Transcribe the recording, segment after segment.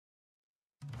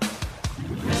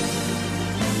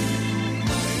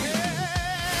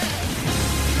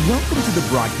Welcome to the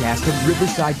broadcast of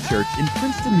Riverside Church in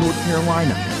Princeton, North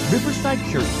Carolina. Riverside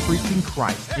Church preaching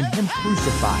Christ and Him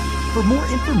crucified. For more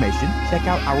information, check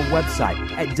out our website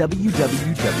at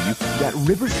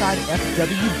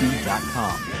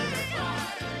www.riversidefwb.com.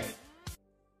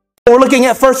 We're looking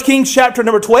at 1 Kings chapter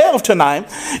number 12 tonight.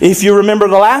 If you remember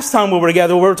the last time we were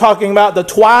together, we were talking about the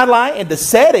twilight and the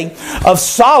setting of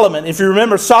Solomon. If you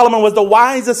remember, Solomon was the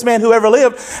wisest man who ever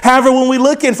lived. However, when we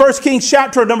look in 1 Kings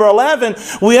chapter number 11,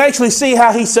 we actually see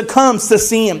how he succumbs to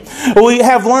sin. We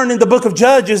have learned in the book of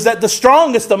Judges that the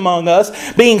strongest among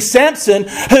us, being Samson,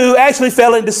 who actually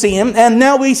fell into sin. And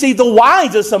now we see the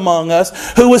wisest among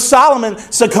us, who was Solomon,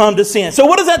 succumbed to sin. So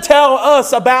what does that tell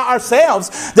us about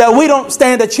ourselves? That we don't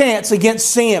stand a chance against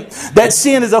sin. That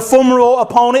sin is a formidable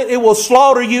opponent. It will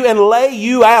slaughter you and lay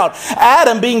you out.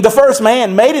 Adam, being the first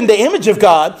man made in the image of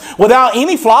God without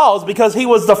any flaws, because he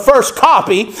was the first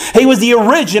copy, he was the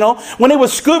original, when he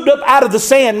was scooped up out of the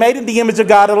sand, made in the image of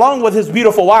God along with his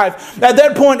beautiful wife, at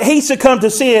that point he succumbed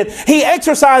to sin. He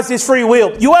exercised his free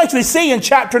will. You actually see in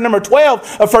chapter number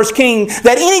 12 of 1 Kings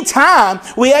that any time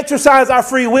we exercise our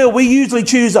free will, we usually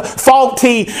choose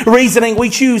faulty reasoning.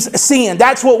 We choose sin.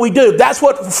 That's what we do. That's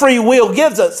what free will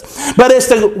gives us. But it's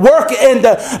the work and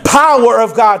the power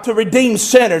of God to redeem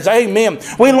sinners. Amen.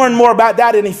 We learn more about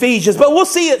that in Ephesians, but we'll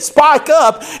see it spike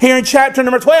up here in chapter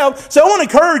number 12. So I want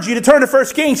to encourage you to turn to 1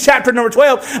 Kings chapter number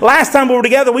 12. Last time we were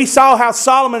together, we saw how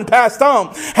Solomon passed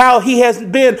on, how he has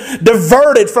been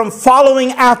diverted from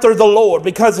following after the Lord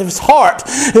because of his heart.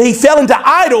 He fell into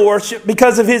idol worship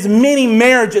because of his many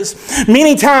marriages.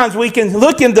 Many times we can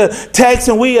look in the text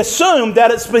and we assume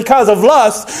that it's because of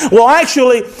lust. Well,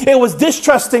 actually, it was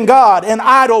distrusting God and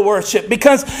idol worship,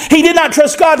 because he did not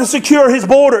trust God to secure his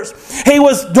borders. He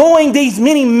was doing these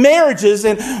many marriages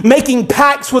and making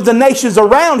pacts with the nations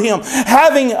around him,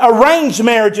 having arranged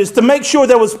marriages to make sure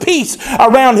there was peace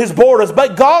around his borders.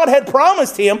 But God had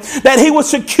promised him that he would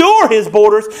secure his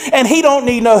borders and he don't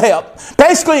need no help.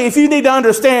 Basically, if you need to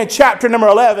understand chapter number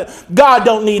 11, God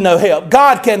don't need no help.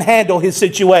 God can handle his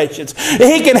situations.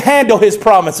 He can handle his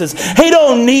promises. He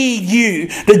don't need you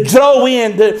to throw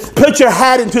in, to put your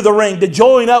hat into the ring, to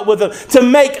join up with him, to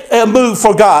make a move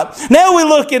for God. Now we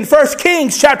look in 1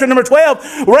 Kings chapter number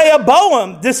 12.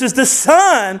 Rehoboam, this is the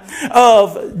son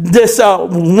of this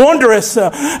wondrous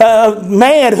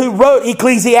man who wrote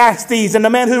Ecclesiastes and the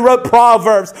man who wrote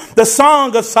Proverbs, the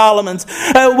Song of Solomon's.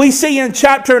 We see in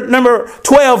chapter number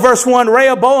 12, verse 1,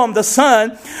 Rehoboam, the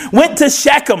son, went to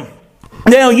Shechem.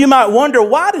 Now, you might wonder,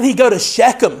 why did he go to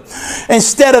Shechem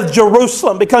instead of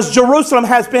Jerusalem? Because Jerusalem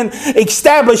has been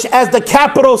established as the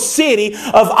capital city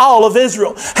of all of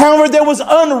Israel. However, there was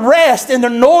unrest in the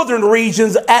northern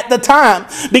regions at the time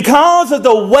because of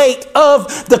the weight of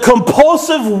the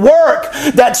compulsive work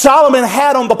that Solomon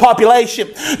had on the population.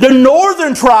 The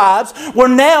northern tribes were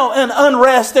now in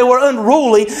unrest. They were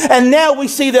unruly. And now we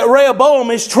see that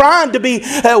Rehoboam is trying to be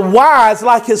wise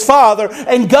like his father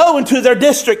and go into their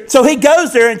district. So he goes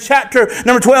there in chapter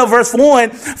number 12, verse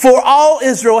 1, for all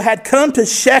Israel had come to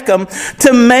Shechem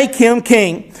to make him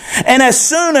king. And as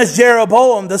soon as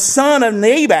Jeroboam, the son of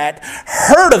Nebat,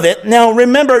 heard of it, now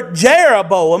remember,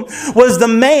 Jeroboam was the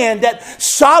man that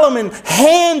Solomon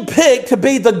handpicked to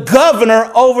be the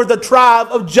governor over the tribe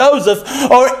of Joseph,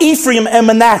 or Ephraim and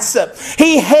Manasseh.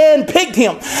 He handpicked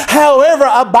him. However,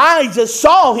 Abijah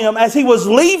saw him as he was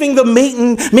leaving the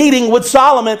meeting with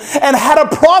Solomon and had a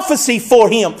prophecy for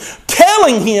him,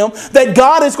 telling him that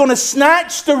God is going to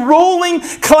snatch the ruling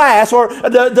class, or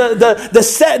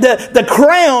the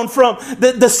crown from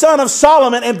the son of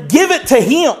Solomon, and give it to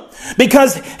him.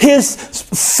 Because his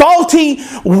faulty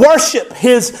worship,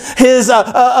 his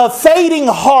fading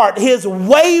heart, his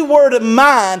wayward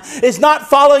mind is not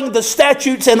following the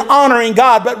statutes and honoring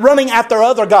God, but running after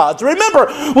other gods.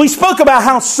 Remember, we spoke about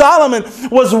how Solomon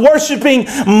was worshiping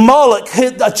Moloch,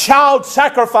 a child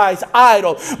sacrifice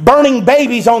idol, burning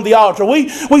babies on the altar. We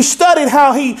studied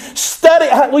how he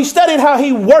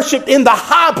worshipped in the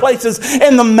high places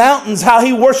in the mountains, how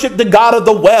he worshipped the god of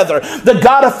the weather, the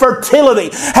god of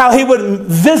fertility, how he would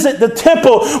visit the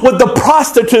temple with the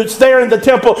prostitutes there in the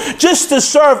temple just to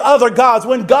serve other gods,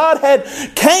 when God had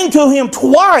came to him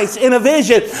twice in a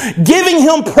vision, giving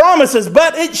him promises.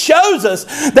 But it shows us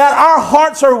that our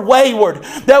hearts are wayward,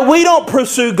 that we don't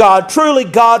pursue God. Truly,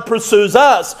 God pursues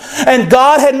us. And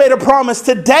God had made a promise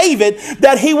to David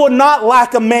that he would not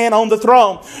lack a man on the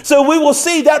throne. So we will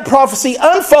see that prophecy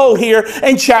unfold here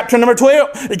in chapter number 12.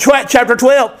 Chapter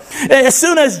 12. As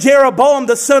soon as Jeroboam,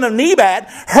 the son of Nebat,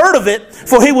 heard heard of it,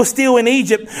 for he was still in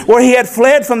Egypt, where he had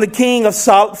fled from the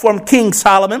King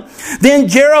Solomon. Then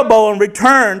Jeroboam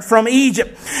returned from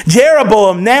Egypt.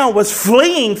 Jeroboam now was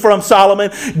fleeing from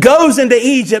Solomon, goes into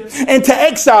Egypt, into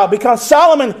exile, because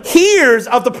Solomon hears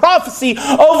of the prophecy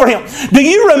over him. Do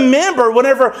you remember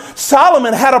whenever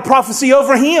Solomon had a prophecy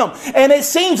over him? And it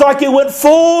seems like it went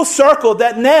full circle,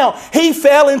 that now he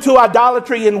fell into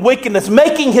idolatry and wickedness,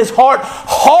 making his heart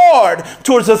hard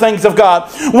towards the things of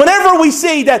God. Whenever we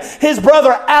see that his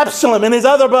brother Absalom and his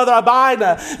other brother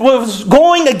Abijah was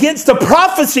going against the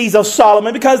prophecies of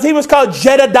Solomon, because he was called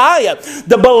Jedediah,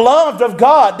 the beloved of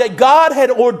God, that God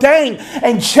had ordained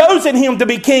and chosen him to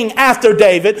be king after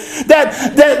David,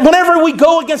 that whenever we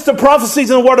go against the prophecies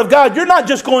in the Word of God, you're not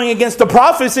just going against the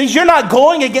prophecies, you're not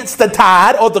going against the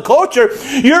tide or the culture,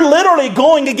 you're literally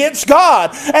going against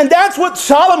God. And that's what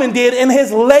Solomon did in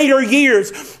his later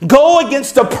years, go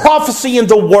against the prophecy and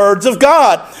the words of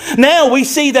God. Now we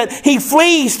see that he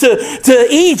flees to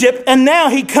Egypt, and now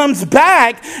he comes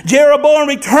back. Jeroboam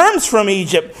returns from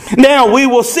Egypt. Now we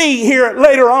will see here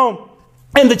later on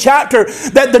in the chapter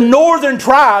that the northern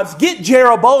tribes get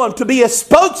Jeroboam to be a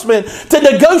spokesman to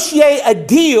negotiate a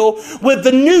deal with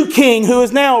the new king, who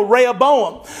is now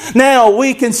Rehoboam. Now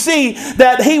we can see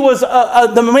that he was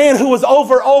the man who was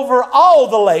over all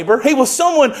the labor. He was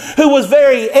someone who was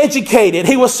very educated.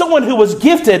 He was someone who was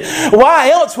gifted.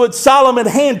 Why else would Solomon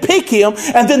handpick him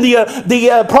and then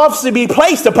the prophecy be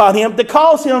placed upon him to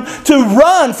cause him to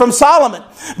run from Solomon?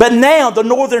 But now the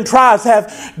northern tribes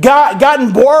have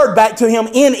gotten word back to him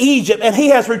in Egypt, and he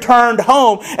has returned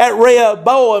home at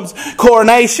Rehoboam's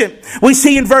coronation. We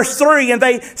see in verse 3, and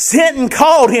they sent and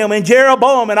called him, and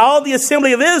Jeroboam and all the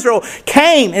assembly of Israel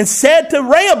came and said to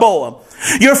Rehoboam,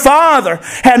 "Your father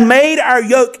had made our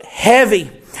yoke heavy,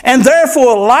 and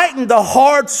therefore lightened the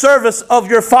hard service of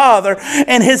your father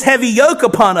and his heavy yoke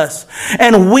upon us,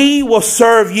 and we will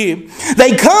serve you."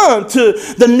 They come to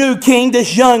the new king,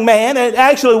 this young man, and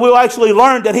we'll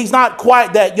learn that he's not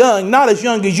quite that young, not as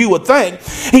young as you would think.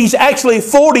 He's actually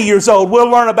 40 years old. We'll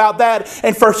learn about that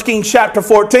in 1 Kings chapter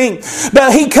 14.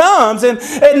 But he comes, and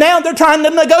now they're trying to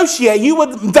negotiate. You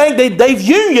would think they've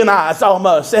unionized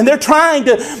almost, and they're trying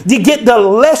to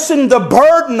lessen the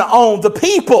burden on the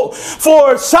people.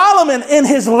 For Solomon, in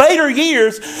his later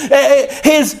years,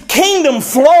 his kingdom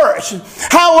flourished.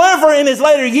 However, in his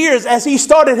later years, as he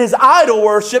started his idol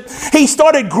worship, he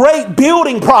started great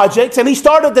building projects, and he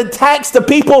started to tax the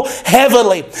people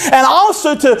heavily. And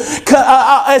also,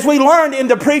 as we learned in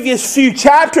the previous few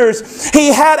chapters,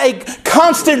 he had a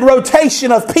constant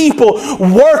rotation of people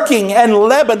working in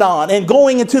Lebanon and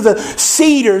going into the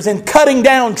cedars and cutting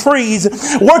down trees,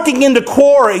 working in the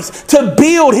quarries to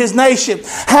build his nation.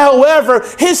 However,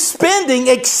 his spending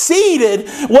exceeded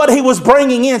what he was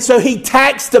bringing in, so he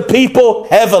taxed the people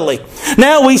heavily.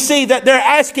 Now we see that they're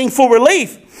asking for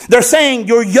relief. They're saying,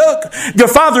 your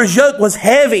father's yoke was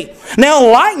heavy. Now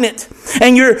lighten it,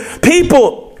 and your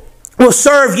people will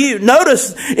serve you.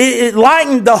 Notice, it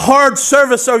lightened the hard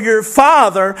service of your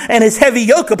father and his heavy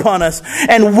yoke upon us,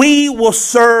 and we will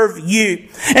serve you.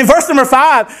 In verse number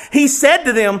 5, he said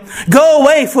to them, "Go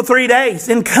away for 3 days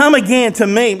and come again to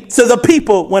me." So the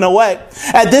people went away.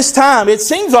 At this time, it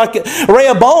seems like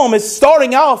Rehoboam is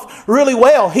starting off really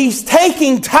well. He's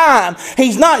taking time.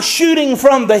 He's not shooting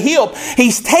from the hip.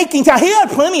 He's taking time. He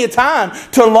had plenty of time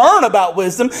to learn about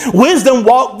wisdom. Wisdom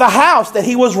walked the house that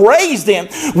he was raised in.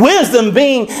 Wisdom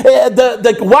being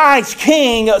the wise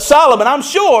king Solomon. I'm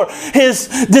sure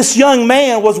this young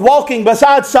man was walking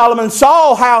beside Solomon,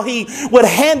 saw how he would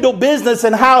handle business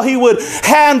and how he would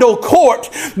handle court.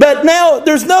 But now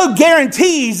there's no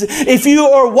guarantees if you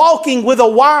are walking with a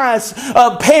wise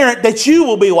parent that you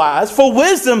will be wise. For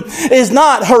wisdom is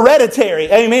not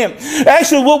hereditary. Amen.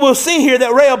 Actually, what we'll see here,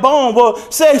 that Rehoboam will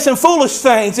say some foolish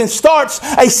things and starts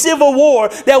a civil war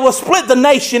that will split the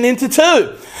nation into two.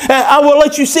 I will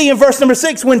let you see in verse number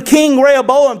 6, when King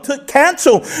Rehoboam took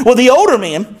counsel with the older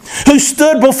men who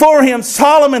stood before him,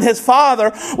 Solomon his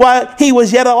father, while he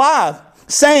was yet alive,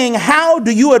 saying, "How do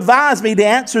you advise me to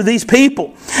answer these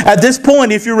people?" At this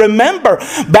point, if you remember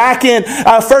back in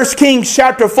 1 Kings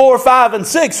chapter 4, 5, and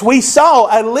 6, we saw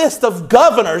a list of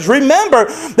governors. Remember,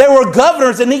 there were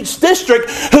governors in each district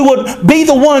who would be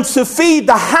the ones to feed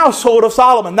the household of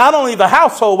Solomon. Not only the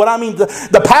household, but I mean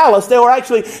the palace. They were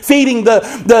actually feeding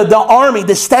the army,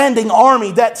 the standing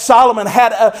army that Solomon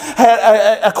had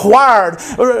acquired,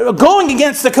 going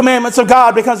against the commandments of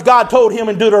God, because God told him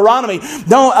in Deuteronomy,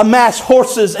 "Don't amass horses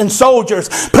and soldiers,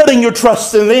 putting your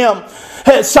trust in them."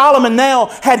 Solomon now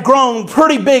had grown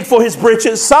pretty big for his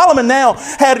britches. Solomon now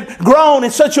had grown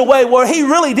in such a way where he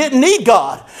really didn't need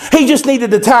God. He just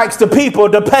needed to tax the people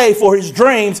to pay for his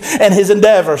dreams and his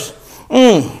endeavors.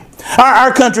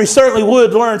 Our country certainly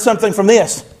would learn something from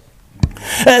this.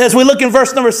 As we look in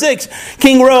verse number 6,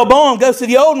 King Rehoboam goes to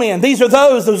the old men. These are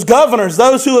those governors,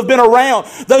 those who have been around,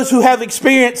 those who have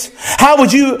experience. How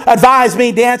would you advise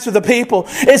me to answer the people?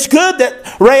 It's good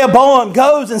that Rehoboam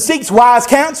goes and seeks wise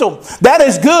counsel. That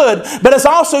is good, but it's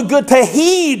also good to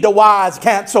heed the wise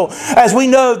counsel. As we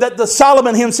know that the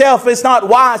Solomon himself is not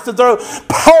wise to throw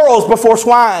pearls before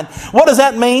swine. What does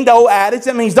that mean, the old adage?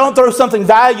 That means don't throw something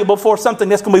valuable for something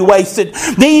that's going to be wasted.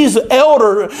 These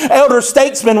elder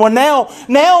statesmen were now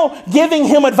giving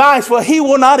him advice. Well, he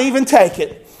will not even take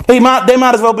it. They might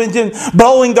as well have been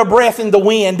blowing their breath in the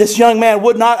wind. This young man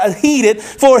would not heed it,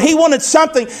 for he wanted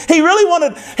something. He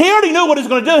already knew what he was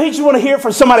going to do. He just wanted to hear it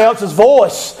from somebody else's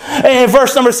voice. And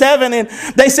verse number 7, and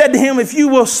they said to him, if you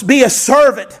will be a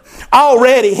servant.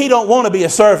 Already, he don't want to be a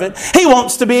servant. He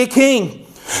wants to be a king.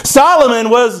 Solomon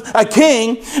was a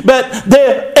king, but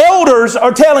the elders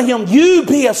are telling him, you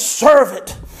be a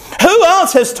servant. Who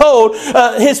else has told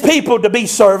his people to be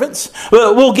servants?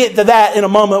 We'll get to that in a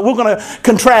moment. We're going to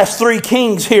contrast three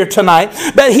kings here tonight.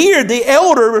 But here, the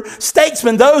elder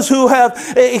statesmen, those who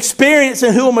have experience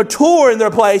and who are mature in their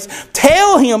place,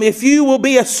 tell him, if you will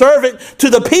be a servant to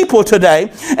the people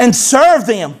today and serve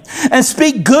them and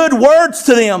speak good words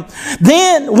to them,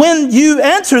 then when you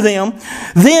answer them,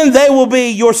 then they will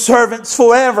be your servants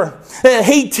forever.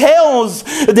 He tells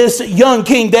this young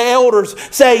king, the elders,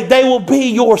 say they will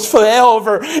be yours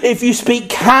forever if you speak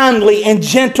kindly and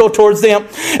gentle towards them.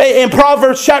 In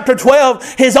Proverbs chapter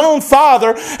 12, his own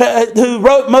father, who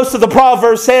wrote most of the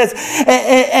Proverbs, says,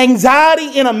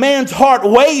 anxiety in a man's heart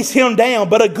weighs him down,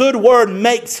 but a good word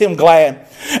makes him glad.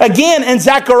 Again, in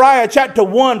Zechariah chapter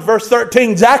 1, verse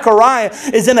 13, Zechariah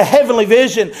is in a heavenly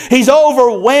vision. He's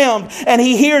overwhelmed, and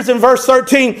he hears in verse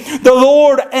 13, the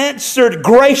Lord answered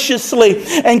graciously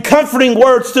and comforting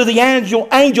words to the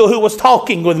angel who was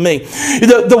talking with me.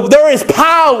 There is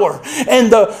power in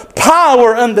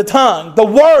the tongue. The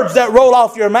words that roll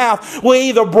off your mouth will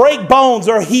either break bones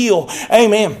or heal.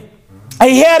 Amen.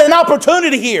 He had an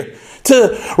opportunity here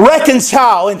to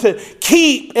reconcile and to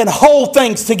keep and hold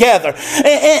things together.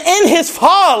 And in his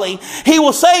folly, he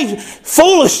will say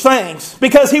foolish things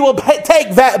because he will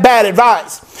take that bad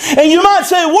advice. And you might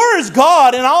say, where is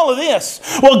God in all of this?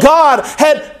 Well, God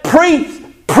had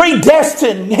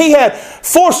predestined. He had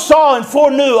foresaw and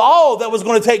foreknew all that was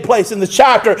going to take place in the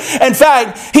chapter. In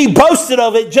fact, he boasted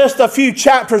of it just a few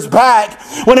chapters back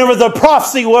whenever the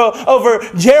prophecy over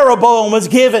Jeroboam was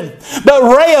given. But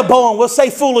Rehoboam will say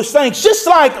foolish things, just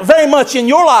like very much in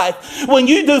your life when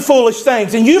you do foolish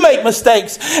things and you make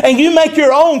mistakes and you make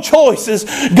your own choices.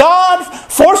 God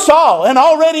foresaw and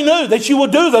already knew that you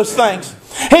would do those things.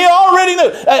 He already knew.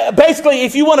 Basically,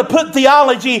 if you want to put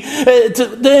theology,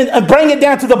 bring it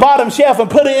down to the bottom shelf and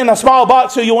put it in a small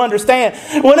box so you understand.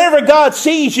 Whenever God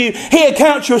sees you, He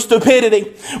accounts your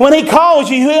stupidity. When He calls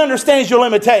you, He understands your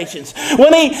limitations.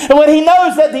 When He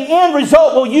knows that the end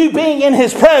result will you being in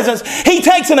His presence, He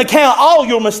takes into account all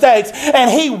your mistakes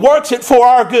and He works it for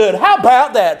our good. How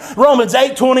about that? Romans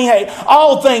 8:28.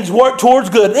 All things work towards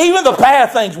good. Even the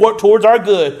bad things work towards our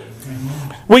good.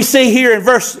 We see here in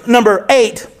verse number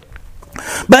 8,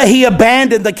 but he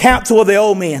abandoned the counsel of the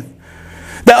old men.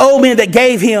 The old men that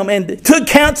gave him and took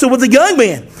counsel with the young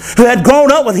men who had grown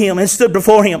up with him and stood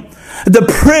before him. The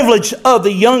privilege of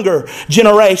the younger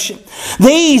generation.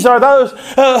 These are those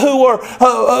who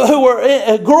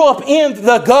grew up in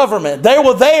the government. They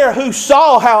were there who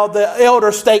saw how the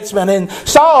elder statesmen and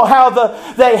saw how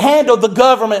they handled the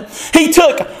government. He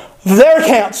took their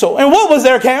counsel. And what was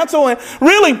their counsel? And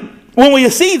really, when we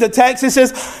see the text, it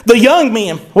says the young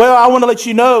men. Well, I want to let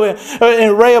you know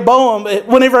in Rehoboam,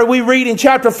 whenever we read in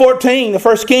chapter 14, the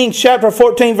 1 Kings chapter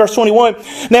 14, verse 21.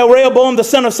 Now Rehoboam, the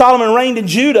son of Solomon, reigned in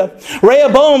Judah.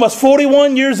 Rehoboam was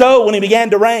 41 years old when he began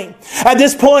to reign. At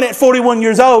this point, at 41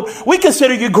 years old, we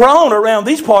consider you grown around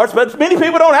these parts, but many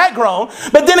people don't act grown.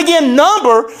 But then again,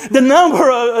 the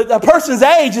number of a person's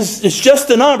age is just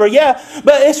a number. Yeah,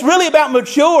 but it's really about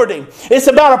maturity. It's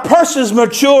about a person's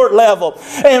mature level.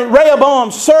 And Rehoboam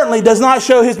certainly does not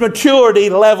show his maturity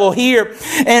level here.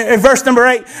 And in verse number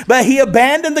 8, but he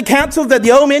abandoned the counsel that the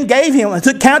old men gave him and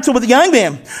took counsel with the young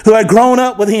men who had grown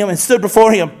up with him and stood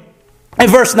before him.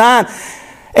 In verse 9,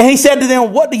 and he said to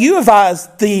them, what do you advise?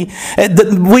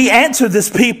 We answer this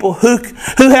people who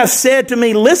have said to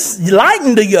me,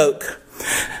 lighten the yoke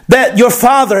that your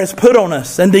father has put on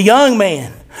us. And the young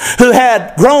man who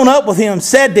had grown up with him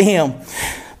said to him,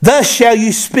 Thus shall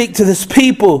you speak to this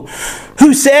people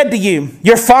who said to you,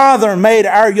 your father made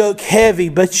our yoke heavy,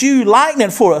 but you lighten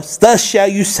it for us. Thus shall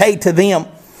you say to them,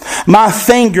 my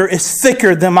finger is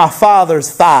thicker than my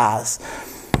father's thighs.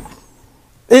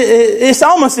 It's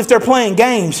almost if they're playing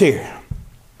games here.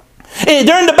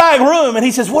 They're in the back room and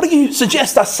he says, what do you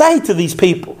suggest I say to these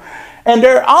people? And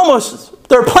they're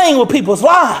playing with people's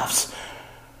lives.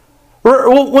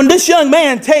 When this young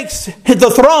man takes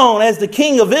the throne as the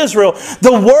king of Israel,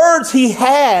 the words he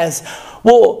has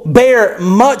will bear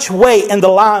much weight in the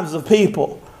lives of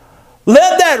people.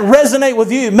 Let that resonate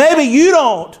with you. Maybe you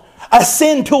don't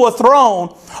ascend to a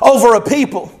throne over a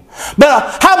people.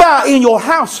 But how about in your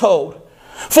household?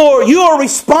 For you are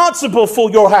responsible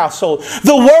for your household.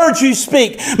 The words you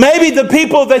speak. Maybe the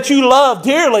people that you love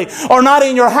dearly are not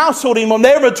in your household anymore.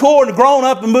 They've matured and grown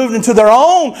up and moved into their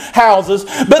own houses.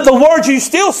 But the words you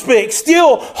still speak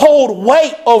still hold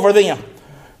weight over them.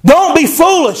 Don't be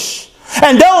foolish.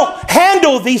 And don't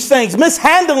handle these things,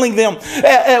 mishandling them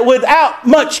without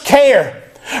much care.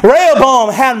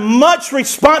 Rehoboam had much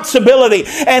responsibility,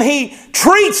 and he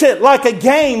treats it like a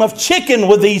game of chicken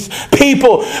with these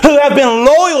people who have been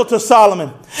loyal to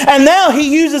Solomon. And now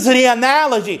he uses the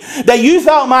analogy that you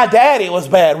thought my daddy was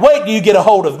bad. Wait till you get a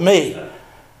hold of me.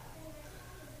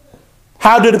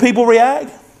 How do the people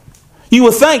react? You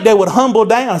would think they would humble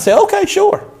down and say, okay,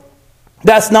 sure.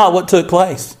 That's not what took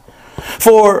place.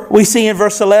 For we see in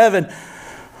verse 11,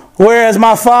 whereas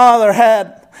my father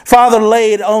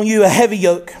laid on you a heavy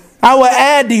yoke, I will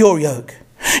add to your yoke.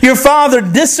 Your father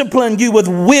disciplined you with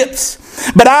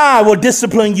whips, but I will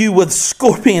discipline you with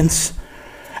scorpions.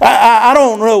 I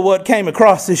don't know what came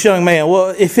across this young man.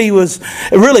 Well, if he was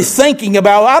really thinking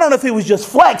about, I don't know if he was just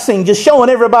flexing, just showing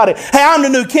everybody, hey, I'm the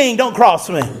new king, don't cross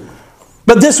me.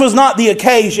 But this was not the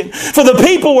occasion. For the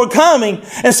people were coming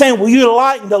and saying, will you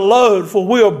lighten the load, for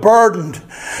we are burdened.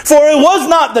 For it was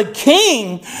not the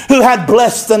king who had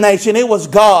blessed the nation, it was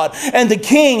God. And the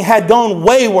king had gone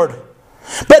wayward.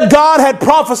 But God had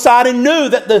prophesied and knew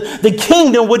that the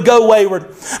kingdom would go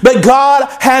wayward. But God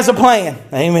has a plan.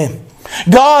 Amen.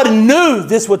 God knew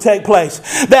this would take place.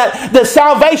 That the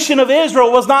salvation of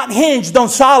Israel was not hinged on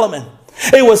Solomon.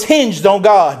 It was hinged on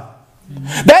God.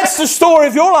 That's the story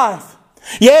of your life.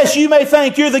 Yes, you may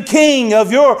think you're the king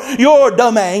of your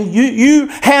domain. You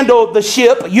handle the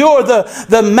ship. You're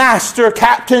the master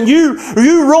captain. You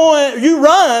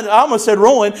run. I almost said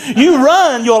ruin. You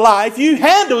run your life. You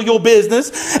handle your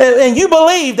business. And you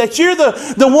believe that you're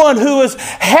the one who is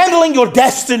handling your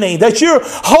destiny. That you're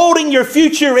holding your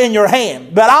future in your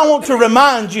hand. But I want to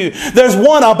remind you, there's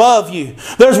one above you.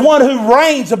 There's one who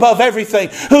reigns above everything.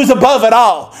 Who's above it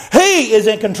all. He is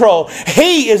in control.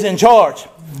 He is in charge.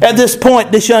 At this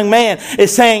point, this young man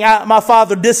is saying, my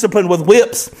father disciplined with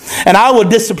whips, and I will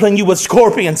discipline you with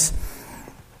scorpions.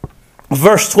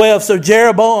 Verse 12, so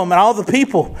Jeroboam and all the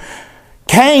people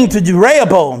came to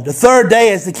Rehoboam the third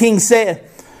day, as the king said,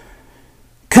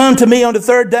 come to me on the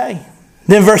third day.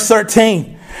 Then verse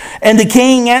 13, and the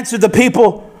king answered the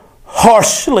people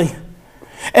harshly,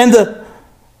 and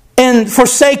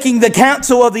forsaking the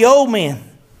counsel of the old men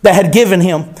that had given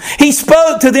him, he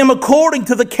spoke to them according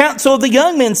to the counsel of the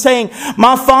young men, saying,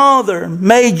 my father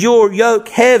made your yoke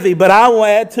heavy, but I will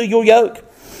add to your yoke.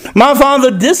 My father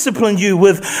disciplined you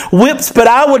with whips, but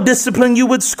I will discipline you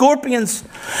with scorpions.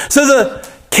 So the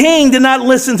king did not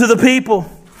listen to the people,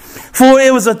 for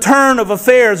it was a turn of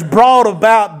affairs brought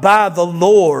about by the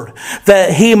Lord,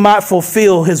 that he might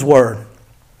fulfill his word,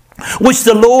 which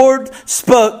the Lord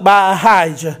spoke by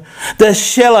Ahijah the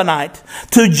Shilonite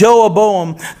to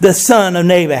Jeroboam the son of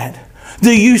Nebat.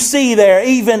 Do you see there,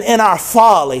 even in our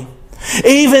folly,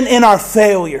 even in our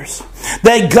failures,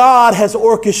 that God has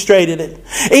orchestrated it?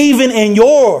 Even in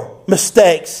your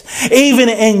mistakes, even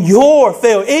in your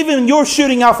failure, even your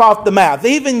shooting off the mouth,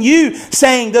 even you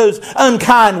saying those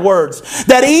unkind words,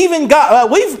 that even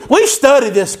God, we've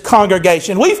studied this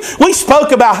congregation. We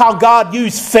spoke about how God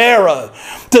used Pharaoh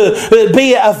to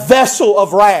be a vessel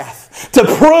of wrath, to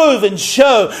prove and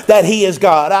show that He is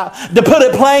God. To put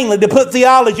it plainly, to put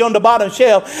theology on the bottom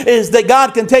shelf, is that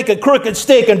God can take a crooked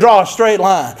stick and draw a straight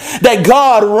line. That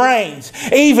God reigns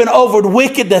even over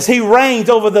wickedness. He reigns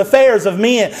over the affairs of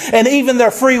men and even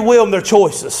their free will and their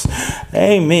choices.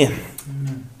 Amen.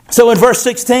 So in verse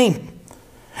 16,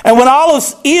 and when all of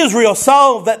Israel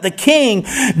saw that the king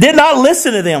did not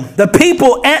listen to them, the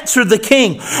people answered the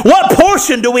king, what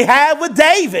portion do we have with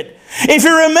David? If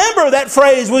you remember, that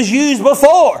phrase was used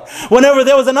before, whenever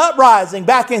there was an uprising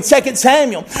back in 2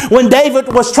 Samuel, when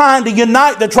David was trying to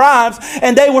unite the tribes,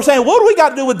 and they were saying, what do we got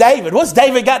to do with David? What's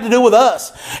David got to do with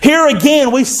us? Here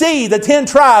again, we see the 10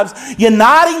 tribes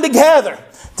uniting together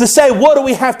to say, what do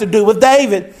we have to do with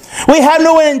David? We have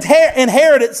no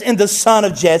inheritance in the son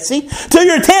of Jesse. To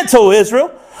your tents, O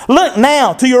Israel. Look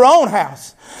now to your own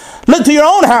house. Look to your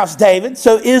own house, David.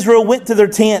 So Israel went to their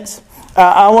tents.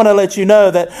 I want to let you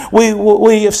know that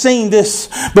we have seen this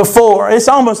before. It's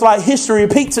almost like history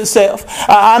repeats itself.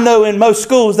 I know in most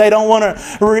schools they don't want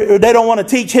to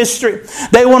teach history.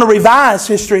 They want to revise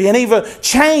history and even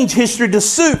change history to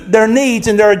suit their needs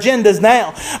and their agendas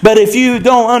now. But if you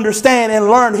don't understand and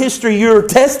learn history, you're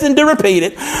destined to repeat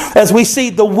it, as we see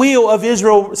the wheel of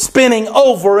Israel spinning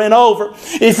over and over.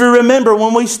 If you remember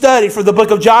when we studied for the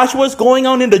book of Joshua, going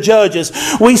on into Judges,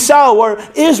 we saw where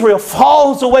Israel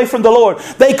falls away from the Lord.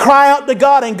 They cry out to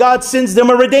God and God sends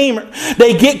them a Redeemer.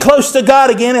 They get close to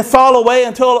God again and fall away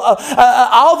until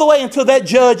all the way until that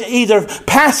judge either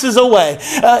passes away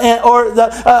or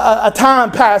a time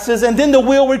passes, and then the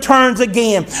wheel returns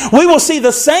again. We will see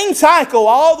the same cycle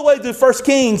all the way through 1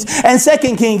 Kings and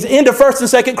 2 Kings into 1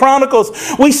 and 2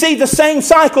 Chronicles. We see the same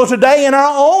cycle today in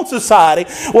our own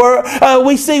society where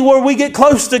we see where we get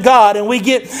close to God and we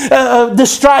get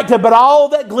distracted, but all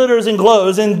that glitters and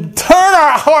glows, and turn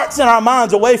our hearts and our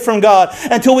minds away from God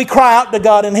until we cry out to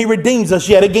God and He redeems us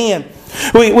yet again.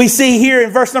 We see here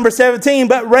in verse number 17,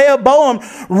 but Rehoboam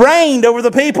reigned over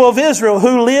the people of Israel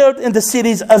who lived in the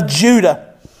cities of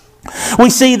Judah. We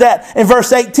see that in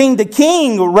verse 18, the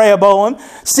king Rehoboam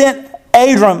sent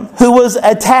Abram, who was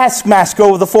a taskmaster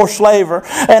over the forced labor,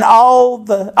 and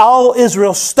all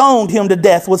Israel stoned him to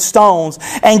death with stones.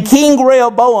 And King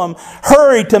Rehoboam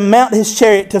hurried to mount his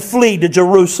chariot to flee to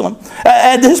Jerusalem.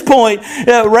 At this point,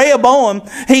 Rehoboam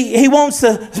he wants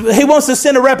to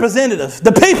send a representative.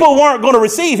 The people weren't going to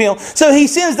receive him, so he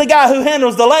sends the guy who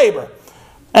handles the labor,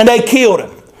 and they killed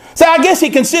him. So I guess he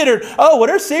considered, oh, well,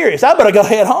 they're serious. I better go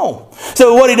head home.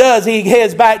 So what he does, he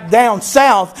heads back down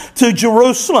south to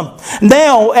Jerusalem.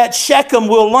 Now at Shechem,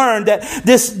 we'll learn that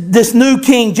this new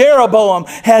king Jeroboam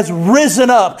has risen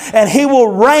up and he will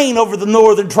reign over the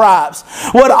northern tribes.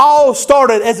 What all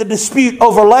started as a dispute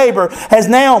over labor has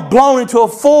now blown into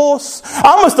almost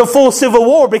a full civil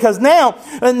war, because now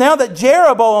that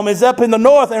Jeroboam is up in the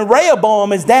north and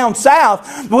Rehoboam is down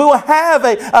south, we will have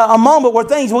a moment where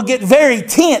things will get very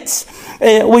tense.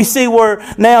 We see where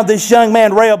now this young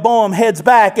man Rehoboam heads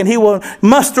back and he will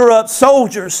muster up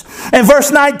soldiers. In verse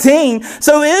 19,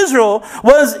 so Israel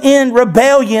was in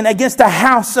rebellion against the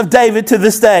house of David to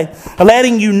this day,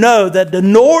 letting you know that the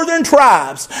northern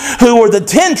tribes, who were the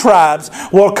 10 tribes,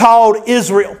 were called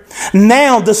Israel.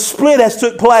 Now the split has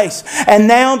took place, and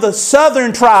now the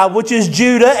southern tribe, which is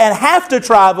Judah, and half the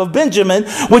tribe of Benjamin,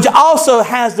 which also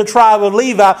has the tribe of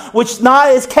Levi, which not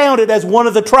is counted as one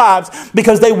of the tribes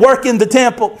because they work in the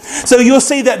temple. So you'll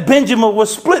see that Benjamin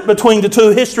was split between the two.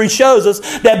 History shows us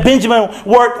that Benjamin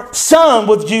worked some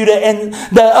with Judah and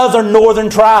the other northern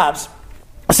tribes.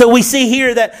 So we see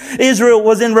here that Israel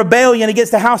was in rebellion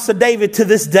against the house of David to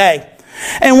this day.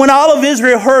 And when all of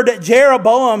Israel heard that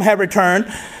Jeroboam had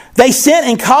returned, they sent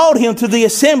and called him to the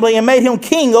assembly and made him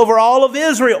king over all of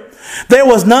Israel. There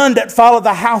was none that followed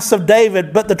the house of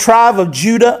David, but the tribe of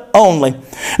Judah only.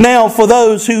 Now, for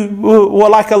those who were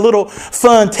like a little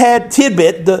fun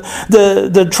tidbit,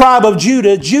 the tribe of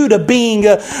Judah being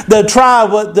the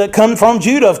tribe that comes from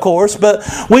Judah, of course, but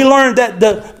we learned that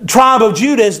the tribe of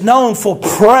Judah is known for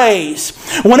praise.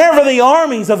 Whenever the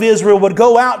armies of Israel would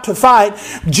go out to fight,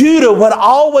 Judah would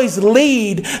always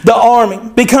lead the army,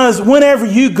 because whenever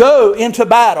you go into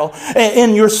battle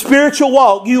in your spiritual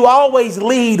walk, you always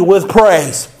lead with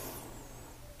praise.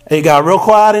 It got real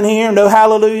quiet in here. No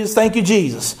hallelujahs. Thank you,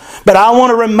 Jesus. But I want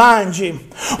to remind you,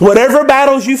 whatever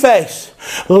battles you face,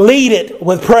 lead it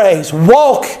with praise.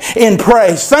 Walk in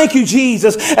praise. Thank you,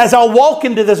 Jesus. As I walk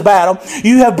into this battle,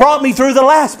 you have brought me through the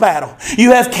last battle.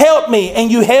 You have kept me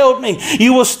and you held me.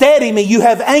 You will steady me. You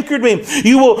have anchored me.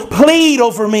 You will plead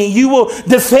over me. You will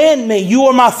defend me. You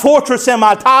are my fortress and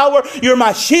my tower. You're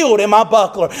my shield and my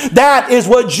buckler. That is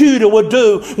what Judah would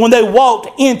do when they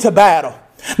walked into battle.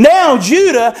 Now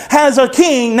Judah has a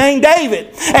king named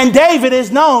David, and David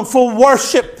is known for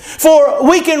worship. For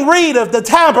we can read of the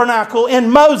tabernacle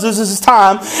in Moses'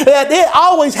 time that it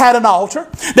always had an altar.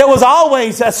 There was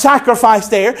always a sacrifice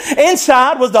there.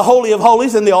 Inside was the Holy of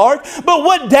Holies in the ark. But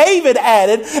what David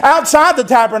added outside the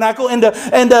tabernacle and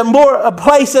a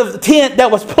place of the tent that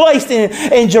was placed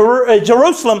in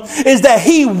Jerusalem is that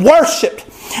he worshipped.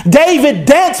 David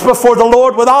danced before the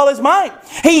Lord with all his might.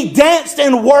 He danced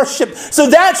and worshiped. So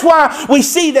that's why we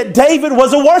see that David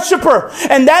was a worshiper.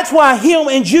 And that's why him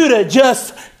and Judah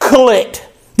just clicked.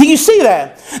 Do you see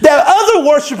that? That other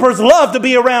worshipers love to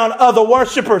be around other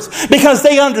worshipers because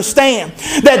they understand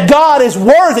that God is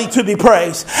worthy to be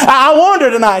praised. I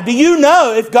wonder tonight, do you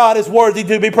know if God is worthy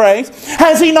to be praised?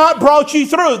 Has He not brought you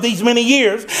through these many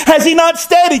years? Has He not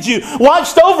steadied you,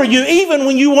 watched over you even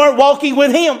when you weren't walking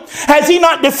with Him? Has He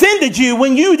not defended you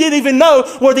when you didn't even know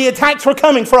where the attacks were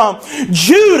coming from?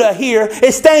 Judah here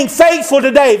is staying faithful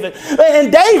to David.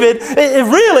 And David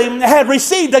really had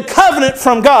received a covenant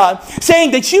from God saying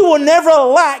that you will never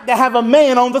lack to have a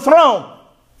man on the throne.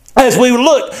 As we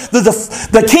look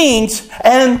the kings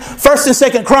and 1st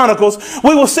and 2nd Chronicles,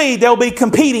 we will see there will be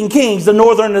competing kings, the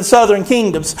northern and the southern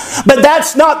kingdoms. But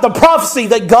that's not the prophecy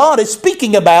that God is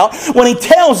speaking about when He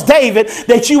tells David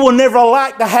that you will never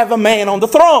lack to have a man on the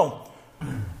throne.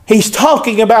 He's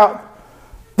talking about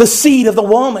the seed of the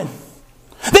woman.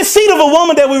 The seed of a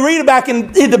woman that we read about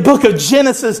in the book of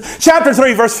Genesis, chapter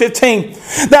 3, verse 15.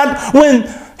 That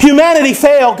when humanity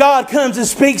fell, God comes and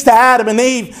speaks to Adam and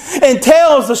Eve and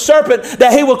tells the serpent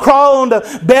that he will crawl on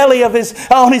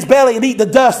his belly and eat the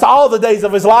dust all the days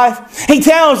of his life. He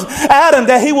tells Adam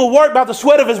that he will work by the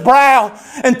sweat of his brow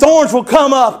and thorns will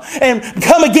come up and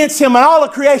come against him and all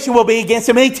of creation will be against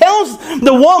him. And he tells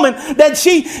the woman that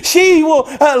she will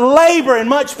labor in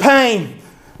much pain.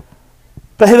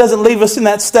 But He doesn't leave us in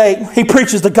that state. He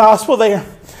preaches the gospel there.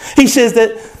 He says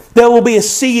that there will be a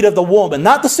seed of the woman,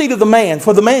 not the seed of the man,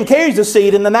 for the man carries the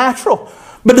seed in the natural.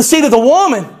 But the seed of the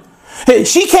woman,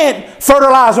 she can't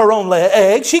fertilize her own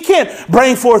eggs. She can't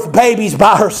bring forth babies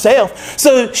by herself.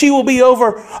 So she will be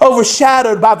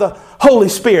overshadowed by the Holy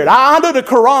Spirit. I know the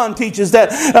Quran teaches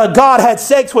that God had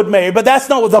sex with Mary, but that's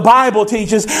not what the Bible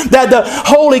teaches. That the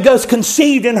Holy Ghost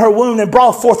conceived in her womb and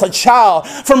brought forth a child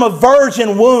from a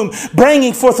virgin womb,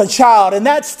 bringing forth a child. And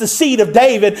that's the seed of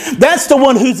David. That's the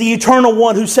one who's the eternal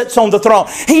one who sits on the throne.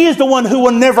 He is the one who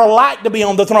will never lack to be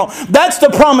on the throne. That's the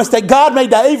promise that God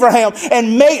made to Abraham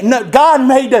and God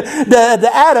made to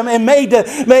Adam and made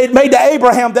to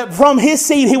Abraham that from his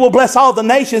seed He will bless all the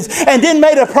nations. And then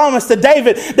made a promise to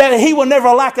David that he will never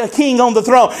lack a king on the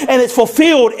throne. And it's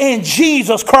fulfilled in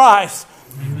Jesus Christ.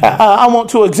 I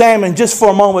want to examine just for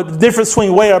a moment the difference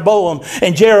between Rehoboam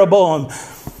and Jeroboam.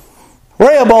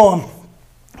 Rehoboam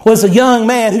was a young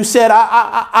man who said,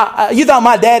 you thought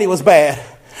my daddy was bad.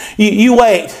 You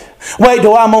wait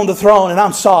till I'm on the throne and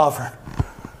I'm sovereign.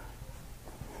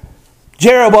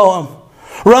 Jeroboam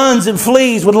runs and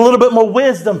flees with a little bit more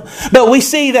wisdom. But we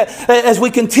see that as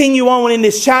we continue on in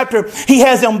this chapter, he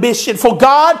has ambition. For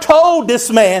God told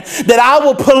this man that I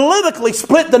will politically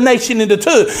split the nation into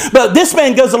two. But this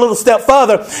man goes a little step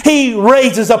further. He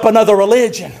raises up another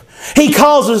religion. He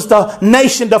causes the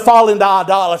nation to fall into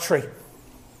idolatry.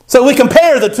 So we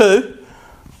compare the two.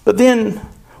 But then,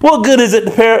 what good is it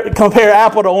to compare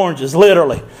apple to oranges,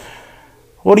 literally?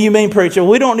 What do you mean, preacher?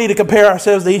 We don't need to compare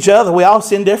ourselves to each other. We all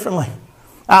sin differently.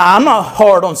 I'm not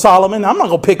hard on Solomon. I'm not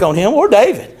going to pick on him or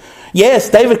David. Yes,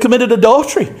 David committed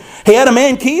adultery. He had a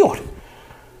man killed.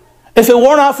 If it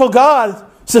were not for God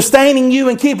sustaining you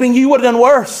and keeping you, you would have done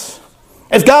worse.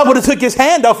 If God would have took His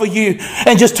hand off of you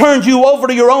and just turned you over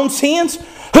to your own sins,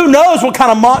 who knows what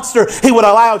kind of monster He would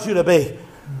have allowed you to be.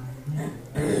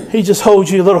 He just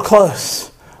holds you a little close.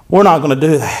 We're not going to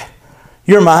do that.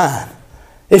 You're mine.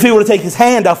 If He were to take His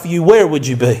hand off of you, where would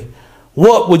you be?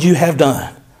 What would you have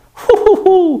done?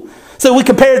 So we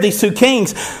compare these two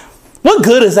kings. What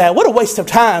good is that? What a waste of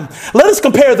time. Let us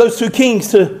compare those two kings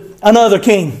to another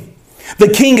king. The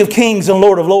King of Kings and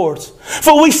Lord of Lords.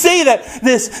 For we see that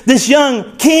this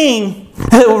young king,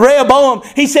 Rehoboam,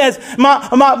 he says,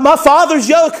 my father's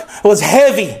yoke was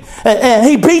heavy. And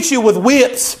he beat you with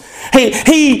whips.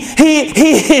 He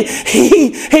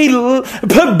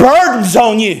put burdens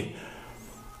on you.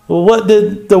 Well, what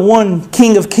did the one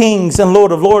King of Kings and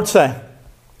Lord of Lords say?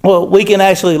 Well, we can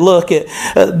actually look at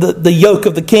the yoke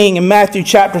of the king in Matthew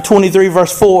chapter 23,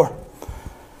 verse 4.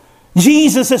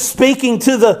 Jesus is speaking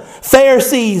to the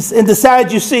Pharisees and the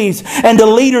Sadducees and the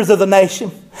leaders of the nation.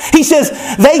 He says,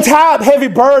 they tie up heavy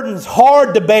burdens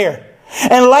hard to bear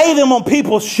and lay them on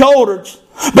people's shoulders,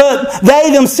 but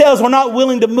they themselves were not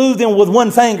willing to move them with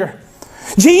one finger.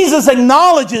 Jesus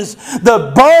acknowledges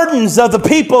the burdens of the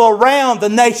people around the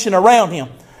nation around Him.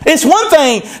 It's one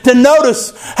thing to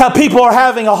notice how people are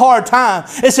having a hard time.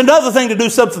 It's another thing to do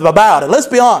something about it. Let's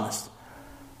be honest.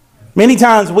 Many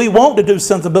times we want to do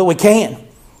something, but we can't.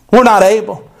 We're not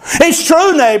able. It's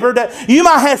true, neighbor, that you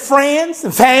might have friends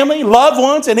and family, loved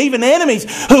ones, and even enemies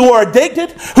who are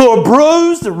addicted, who are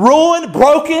bruised, ruined,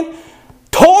 broken,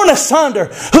 torn asunder,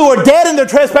 who are dead in their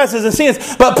trespasses and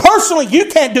sins. But personally, you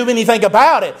can't do anything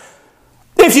about it.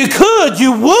 If you could,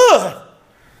 you would.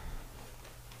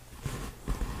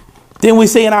 Then we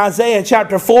see in Isaiah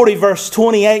chapter 40, verse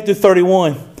 28 through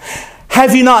 31.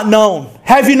 Have you not known?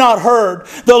 Have you not heard?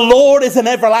 The Lord is an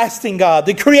everlasting God,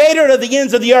 the creator of the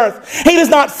ends of the earth. He does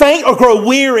not faint or grow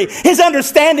weary. His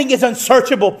understanding is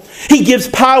unsearchable. He gives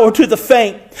power to the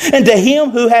faint, and to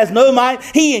him who has no might,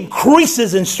 He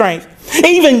increases in strength.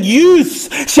 Even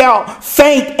youths shall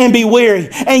faint and be weary,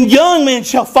 and young men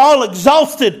shall fall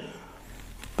exhausted.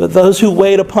 But those who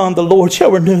wait upon the Lord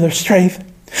shall renew their strength.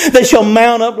 They shall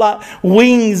mount up like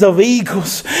wings of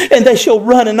eagles, and they shall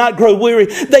run and not grow weary.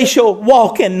 They shall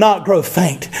walk and not grow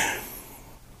faint.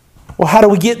 Well, how do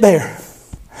we get there?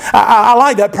 I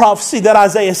like that prophecy that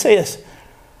Isaiah says.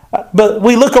 But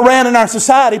we look around in our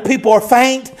society, people are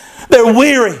faint, they're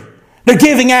weary, they're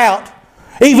giving out.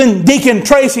 Even Deacon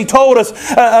Tracy told us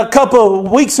a couple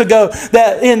of weeks ago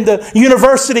that in the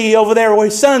university over there where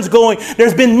his son's going,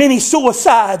 there's been many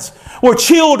suicides where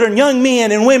children, young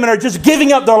men and women are just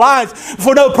giving up their lives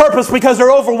for no purpose because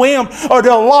they're overwhelmed or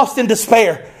they're lost in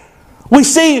despair. We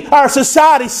see our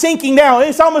society sinking down.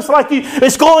 It's almost like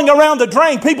it's going around the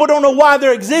drain. People don't know why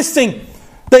they're existing.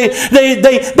 They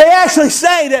actually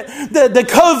say that the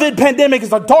COVID pandemic is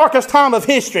the darkest time of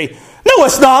history. No,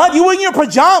 it's not. You were in your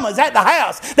pajamas at the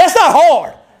house. That's not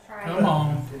hard. Come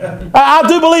on. I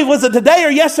do believe, was it today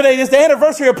or yesterday, it's the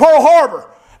anniversary of Pearl Harbor.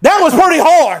 That was pretty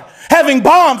hard, having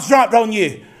bombs dropped on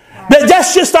you. But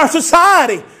that's just our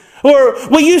society. Or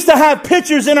we used to have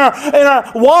pictures in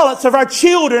our wallets of our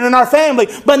children and our family.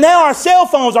 But now our cell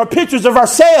phones are pictures of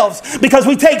ourselves because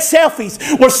we take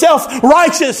selfies. We're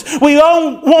self-righteous. We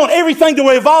want everything to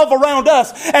revolve around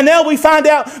us. And now we find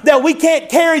out that we can't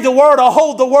carry the world or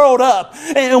hold the world up.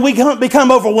 And we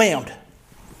become overwhelmed.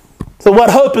 So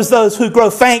what hope is those who grow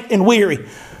faint and weary?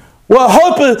 What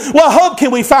hope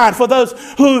can we find for those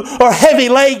who are heavy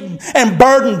laden and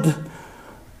burdened?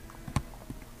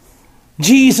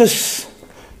 Jesus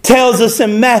tells us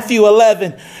in Matthew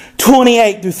 11,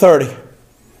 28 through 30.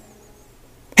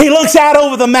 He looks out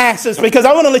over the masses because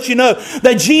I want to let you know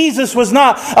that Jesus was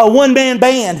not a one-man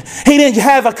band. He didn't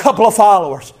have a couple of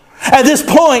followers. At this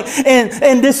point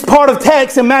in this part of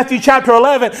text in Matthew chapter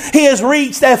 11, he has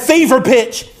reached that fever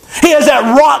pitch. He is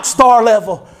at rock star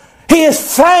level.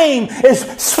 His fame is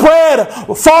spread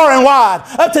far and wide.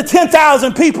 Up to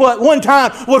 10,000 people at one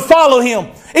time would follow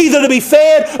him, either to be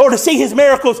fed or to see his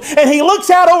miracles. And he looks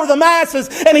out over the masses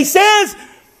and he says,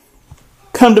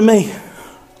 "Come to me,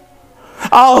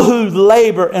 all who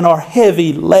labor and are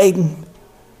heavy laden,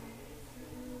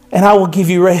 and I will give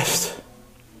you rest.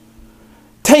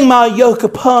 Take my yoke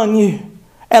upon you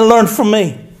and learn from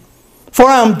me, for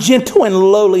I am gentle and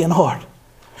lowly in heart,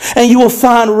 and you will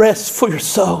find rest for your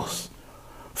souls.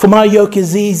 For my yoke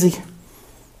is easy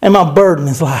and my burden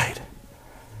is light."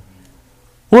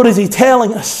 What is he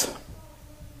telling us?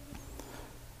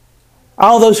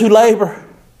 All those who labor,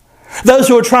 those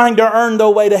who are trying to earn their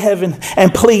way to heaven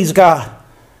and please God,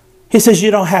 he says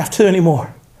you don't have to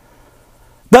anymore.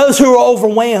 Those who are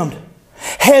overwhelmed,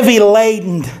 heavy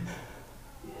laden,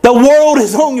 the world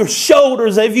is on your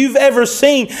shoulders. If you've ever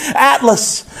seen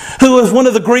Atlas, who is one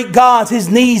of the Greek gods, his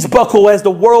knees buckle as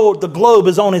the globe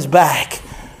is on his back.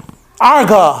 Our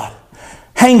God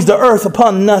hangs the earth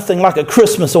upon nothing like a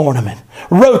Christmas ornament,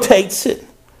 rotates it.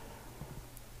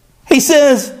 He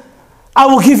says, I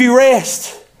will give you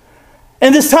rest.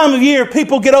 And this time of year,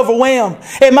 people get overwhelmed.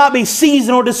 It might be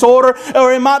seasonal disorder,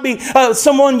 or it might be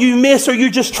someone you miss, or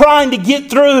you're just trying to get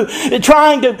through,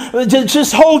 trying to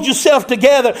just hold yourself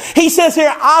together. He says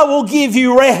here, I will give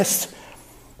you rest.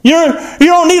 You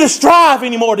don't need to strive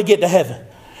anymore to get to heaven.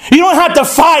 You don't have to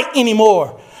fight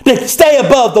anymore to stay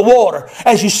above the water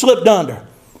as you slipped under.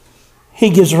 He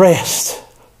gives rest.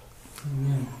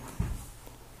 Amen.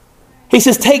 He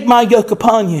says, take my yoke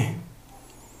upon you.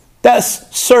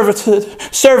 That's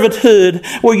servitude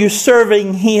where you're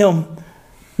serving Him.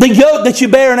 The yoke that you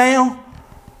bear now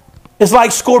is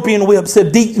like scorpion whips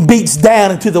that beats down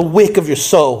into the wick of your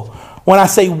soul. When I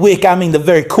say wick, I mean the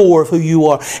very core of who you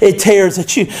are. It tears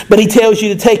at you. But He tells you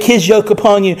to take His yoke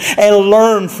upon you and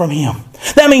learn from Him.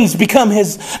 That means become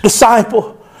His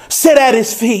disciple. Sit at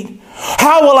His feet.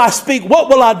 How will I speak? What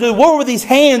will I do? Where will these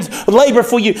hands labor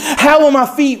for you? How will my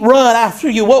feet run after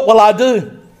you? What will I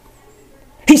do?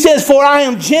 He says, for I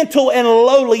am gentle and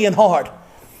lowly in heart.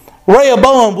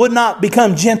 Rehoboam would not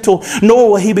become gentle,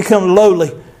 nor will he become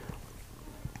lowly.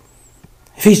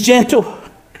 If he's gentle,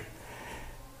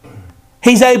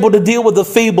 he's able to deal with the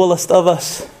feeblest of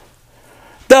us.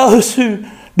 Those who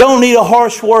don't need a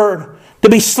harsh word to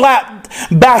be slapped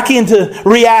back into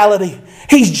reality.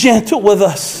 He's gentle with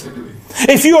us.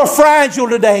 If you are fragile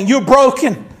today and you're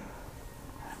broken,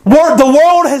 The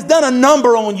world has done a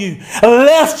number on you,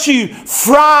 left you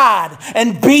fried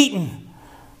and beaten.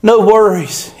 No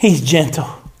worries. He's gentle.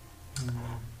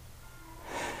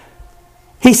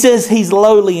 He says he's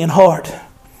lowly in heart.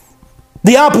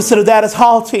 The opposite of that is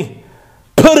haughty.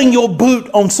 Putting your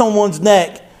boot on someone's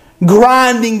neck.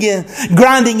 Grinding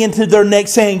into their neck,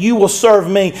 saying, you will serve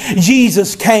me.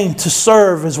 Jesus came to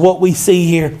serve, is what we see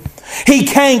here. He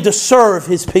came to serve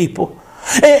His people.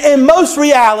 In most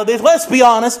realities, let's be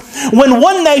honest, when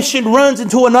one nation runs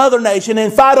into another nation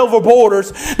and fight over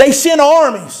borders, they send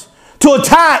armies to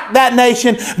attack that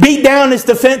nation, beat down its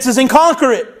defenses, and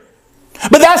conquer it.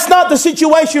 But that's not the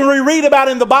situation we read about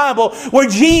in the Bible, where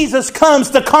Jesus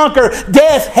comes to conquer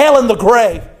death, hell, and the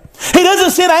grave. He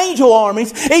doesn't send angel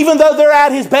armies, even though they're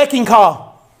at His beck and call.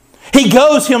 He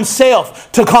goes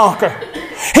Himself to conquer.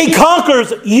 He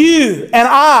conquers you and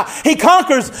I. He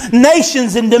conquers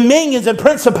nations and dominions and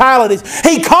principalities.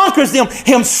 He conquers them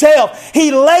Himself.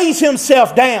 He lays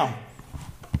Himself down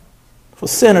for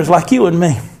sinners like you and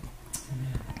me.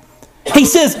 He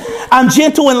says, I'm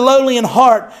gentle and lowly in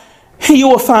heart. You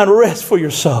will find rest for your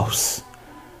souls.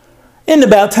 Isn't it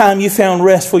about time you found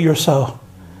rest for your soul?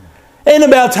 Ain't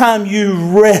about time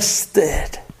you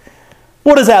rested.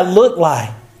 What does that look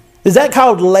like? Is that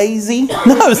called lazy?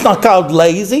 No, it's not called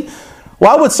lazy.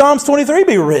 Why would Psalms 23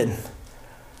 be written?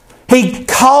 He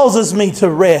causes me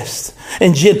to rest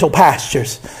in gentle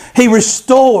pastures. He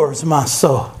restores my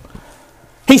soul.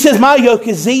 He says, my yoke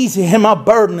is easy and my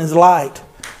burden is light.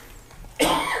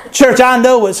 Church, I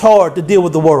know it's hard to deal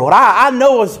with the world. I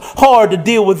know it's hard to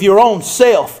deal with your own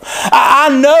self. I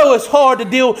know it's hard to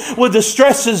deal with the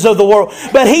stresses of the world.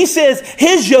 But He says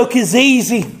His yoke is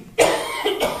easy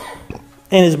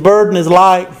and His burden is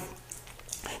light.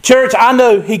 Church, I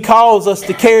know He calls us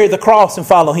to carry the cross and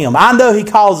follow Him. I know He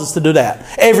calls us to do that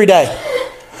every day.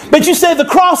 But you say the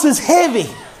cross is heavy.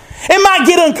 It might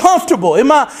get uncomfortable. The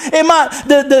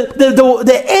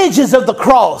edges of the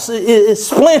cross is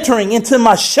splintering into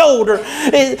my shoulder.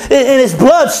 And it's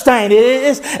bloodstained.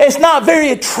 It's not very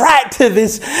attractive.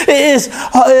 It's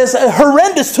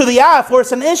horrendous to the eye, for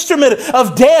it's an instrument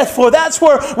of death, for that's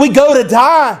where we go to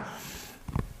die.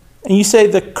 And you say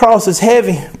the cross is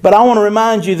heavy, but I want to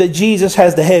remind you that Jesus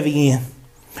has the heavy end.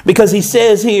 Because He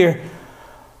says here,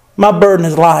 my burden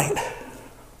is light.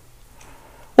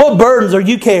 What burdens are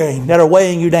you carrying that are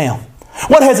weighing you down?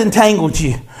 What has entangled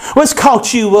you? What's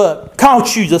caught you up,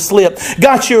 caught you to slip,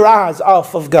 got your eyes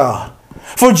off of God?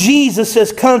 For Jesus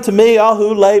says, come to me, all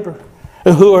who labor,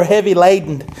 who are heavy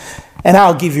laden, and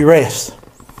I'll give you rest.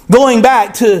 Going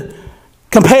back to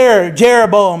compare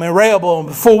Jeroboam and Rehoboam,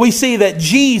 before we see that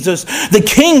Jesus, the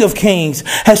King of Kings,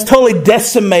 has totally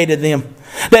decimated them.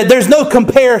 That there's no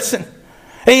comparison.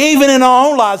 Even in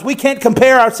our own lives, we can't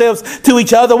compare ourselves to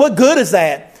each other. What good is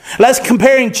that? That's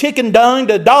comparing chicken dung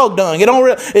to dog dung.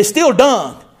 It's still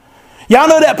dung. Y'all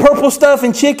know that purple stuff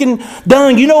in chicken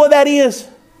dung? You know what that is?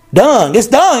 Dung. It's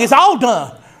dung. It's all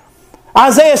dung.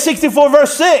 Isaiah 64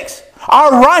 verse 6.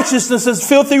 Our righteousness is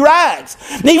filthy rags.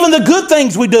 Even the good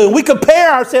things we do, we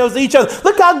compare ourselves to each other.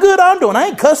 Look how good I'm doing. I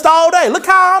ain't cussed all day. Look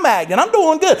how I'm acting. I'm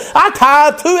doing good. I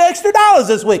tithed $2 extra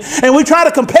this week. And we try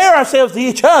to compare ourselves to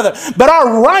each other. But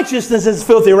our righteousness is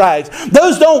filthy rags.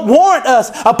 Those don't warrant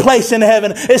us a place in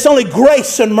heaven. It's only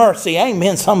grace and mercy.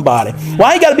 Amen, somebody.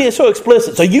 Why you got to be so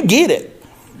explicit? So you get it.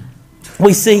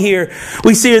 We see here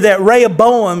that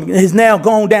Rehoboam is now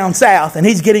gone down south, and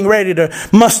he's getting ready to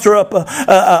muster up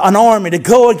an army to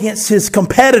go against his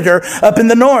competitor up in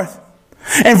the north.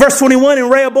 In verse 21,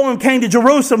 and Rehoboam came to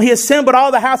Jerusalem. He assembled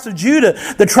all the house of Judah,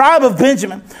 the tribe of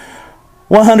Benjamin,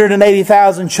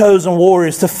 180,000 chosen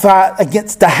warriors to fight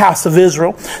against the house of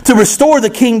Israel, to restore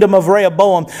the kingdom of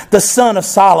Rehoboam, the son of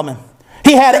Solomon.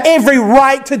 He had every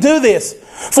right to do this.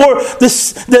 For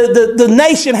the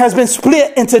nation has been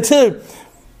split into two.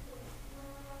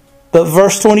 But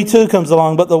verse 22 comes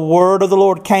along. But the word of the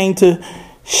Lord came to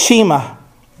Shema,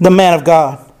 the man of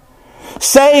God.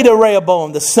 Say to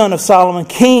Rehoboam, the son of Solomon,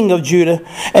 king of Judah,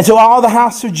 and to all the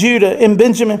house of Judah and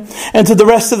Benjamin, and to the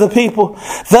rest of the people,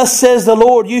 thus says the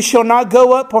Lord, you shall not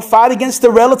go up or fight against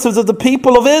the relatives of the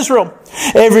people of Israel.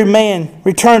 Every man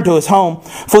return to his home,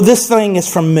 for this thing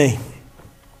is from me.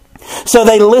 So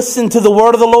they listened to the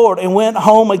word of the Lord and went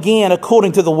home again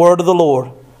according to the word of the Lord.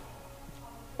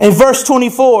 In verse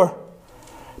 24,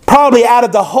 probably out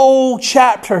of the whole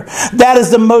chapter, that is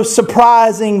the most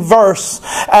surprising verse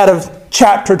out of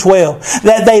chapter 12.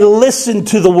 That they listened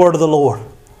to the word of the Lord.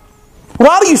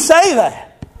 Why do you say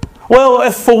that? Well,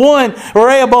 if for one,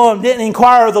 Rehoboam didn't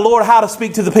inquire of the Lord how to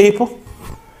speak to the people.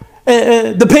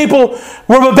 The people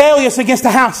were rebellious against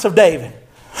the house of David.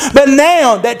 But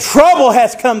now that trouble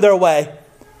has come their way,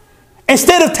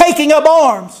 instead of taking up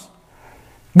arms,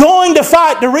 going to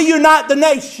fight to reunite the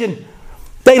nation,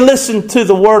 they listened to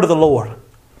the word of the Lord.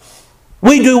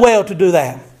 We do well to do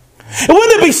that. And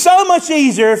wouldn't it be so much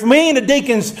easier if me and the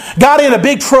deacons got in a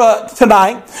big truck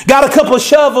tonight, got a couple of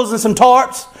shovels and some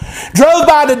tarps, drove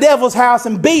by the devil's house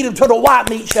and beat him till the white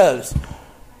meat shows,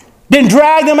 then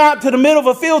dragged him out to the middle of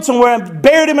a field somewhere and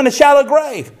buried him in a shallow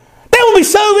grave? That would be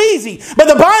so easy. But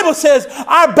the Bible says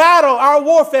our battle, our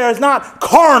warfare is not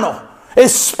carnal.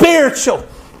 It's spiritual.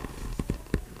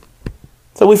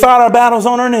 So we fight our battles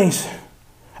on our knees,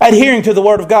 adhering to the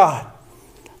Word of God,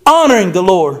 honoring the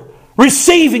Lord,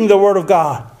 receiving the Word of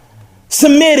God,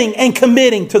 submitting and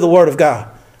committing to the Word of God.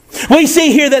 We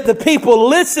see here that the people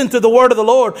listened to the Word of the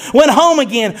Lord, went home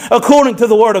again according to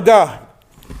the Word of God.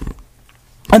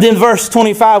 And then verse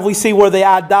 25, we see where the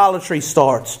idolatry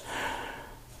starts.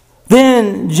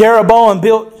 Then Jeroboam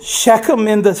built Shechem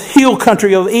in the hill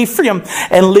country of Ephraim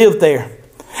and lived there.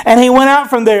 And he went out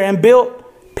from there and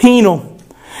built Peniel.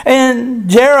 And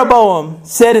Jeroboam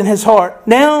said in his heart,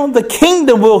 now the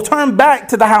kingdom will turn back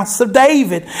to the house of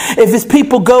David if his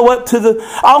people go up to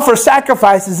offer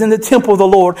sacrifices in the temple of the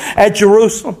Lord at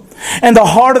Jerusalem. And the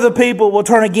heart of the people will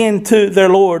turn again to their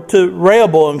Lord, to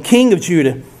Rehoboam, king of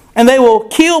Judah. And they will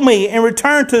kill me and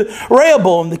return to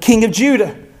Rehoboam, the king of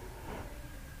Judah.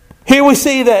 Here we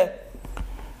see that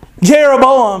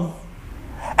Jeroboam,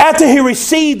 after he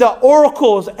received the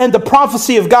oracles and the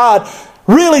prophecy of God,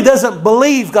 really doesn't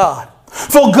believe God.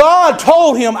 For God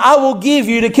told him, I will give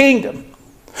you the kingdom.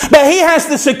 But he has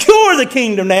to secure the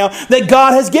kingdom now that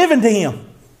God has given to him.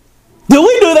 Do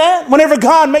we do that whenever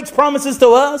God makes promises to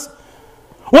us?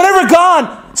 Whenever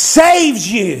God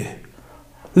saves you.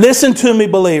 Listen to me,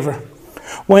 believer.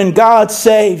 When God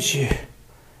saves you,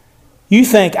 you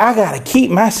think, I got to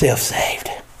keep myself saved.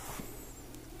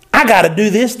 I got to do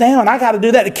this now and I got to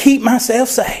do that to keep myself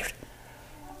saved.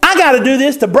 I got to do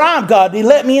this to bribe God to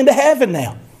let me into heaven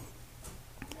now.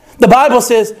 The Bible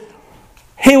says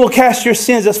He will cast your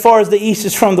sins as far as the east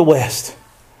is from the west.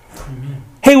 Amen.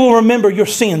 He will remember your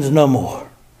sins no more.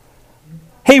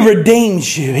 He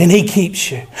redeems you and He keeps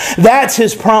you. That's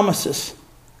His promises.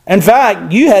 In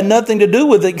fact, you had nothing to do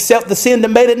with it except the sin that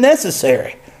made it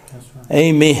necessary. That's right.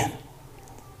 Amen.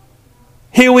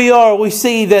 Here we are. We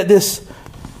see that this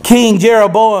King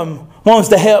Jeroboam wants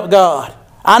to help God.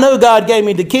 I know God gave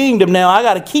me the kingdom now. I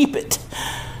got to keep it.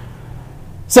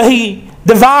 So he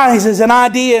devises an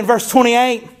idea in verse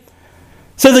 28.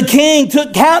 So the king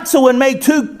took counsel and made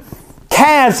 2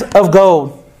 calves of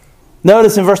gold.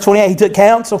 Notice in verse 28 he took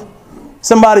counsel.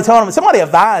 Somebody told him. Somebody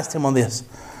advised him on this.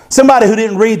 Somebody who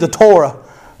didn't read the Torah.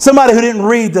 Somebody who didn't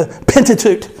read the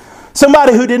Pentateuch.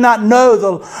 Somebody who did not know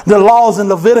the laws in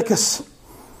Leviticus.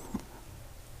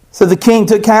 So the king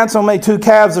took counsel and made 2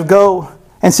 calves of gold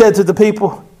and said to the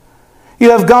people,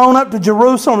 you have gone up to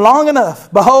Jerusalem long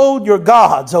enough. Behold your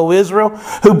gods, O Israel,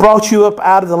 who brought you up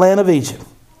out of the land of Egypt.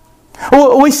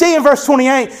 We see in verse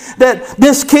 28 that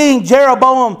this king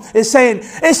Jeroboam is saying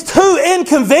it's too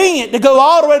inconvenient to go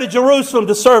all the way to Jerusalem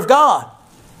to serve God.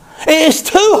 It's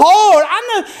too hard. I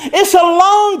know it's a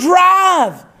long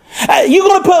drive. You're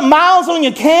going to put miles on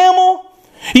your camel.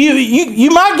 You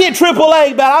might get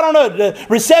AAA, but I don't know. The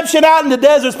reception out in the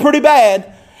desert is pretty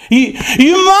bad. You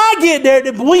might get there.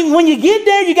 When you get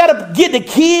there, you got to get the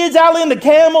kids out in the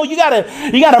camel. You got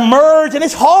to merge, and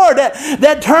it's hard.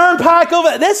 That turnpike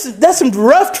over. That's some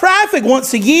rough traffic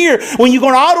once a year when you're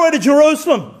going all the way to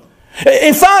Jerusalem.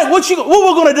 In fact, what we're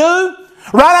going to do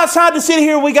right outside the city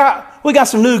here, we got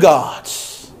some new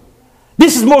gods.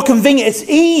 This is more convenient. It's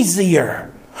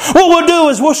easier. What we'll do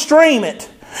is we'll stream it.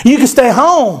 You can stay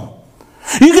home.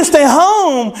 You can stay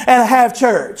home and have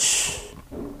church.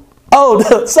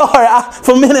 Oh, sorry.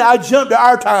 For a minute, I jumped to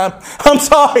our time. I'm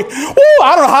sorry. Woo,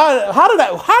 I don't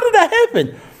know how did that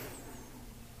happen?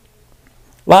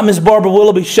 Like Miss Barbara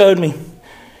Willoughby showed me,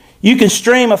 you can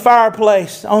stream a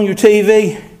fireplace on your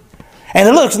TV, and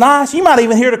it looks nice. You might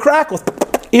even hear the crackles.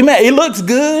 It looks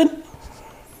good,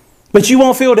 but you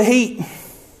won't feel the heat.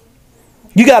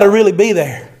 You got to really be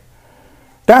there.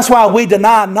 That's why we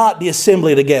deny not the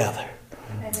assembly together.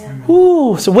 Amen.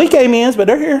 Ooh, some weak amens, but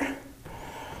they're here.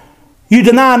 You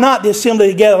deny not the assembly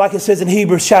together, like it says in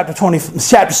Hebrews chapter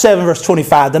 7, verse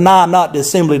 25. Deny not the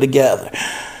assembly together.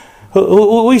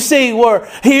 We see where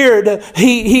here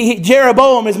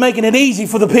Jeroboam is making it easy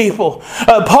for the people.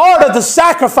 Part of the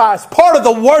sacrifice, part of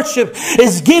the worship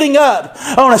is getting up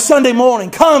on a Sunday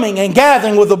morning, coming and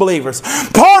gathering with the believers.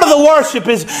 Part of the worship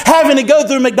is having to go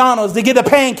through McDonald's to get a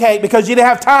pancake because you didn't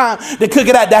have time to cook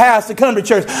it at the house to come to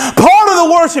church. Part of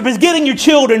the worship is getting your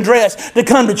children dressed to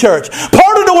come to church.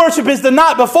 Part of the worship is the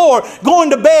night before going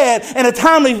to bed in a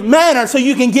timely manner so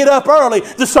you can get up early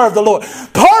to serve the Lord.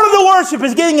 Part of the worship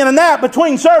is getting in a nap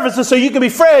between services so you can be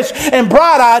fresh and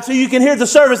bright-eyed so you can hear the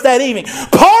service that evening.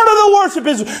 Part of the worship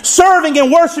is serving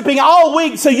and worshiping all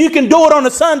week so you can do it on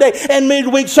a Sunday and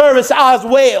midweek service as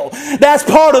well. That's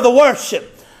part of the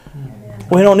worship.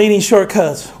 We don't need any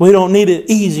shortcuts. We don't need it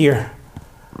easier.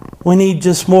 We need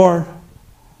just more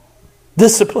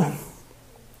discipline.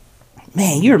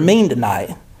 Man, you're mean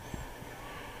tonight.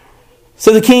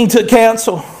 So the king took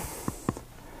counsel.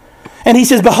 And he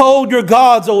says, behold your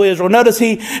gods, O Israel. Notice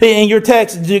in your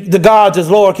text, the gods is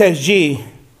lowercase g.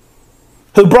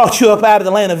 Who brought you up out of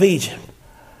the land of Egypt.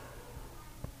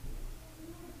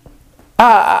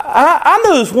 I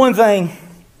noticed one thing.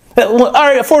 All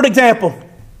right, for example,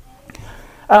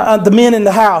 the men in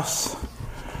the house.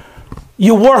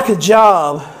 You work a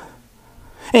job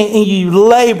and you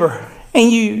labor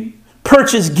and you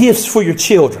purchase gifts for your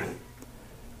children.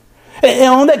 And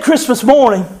on that Christmas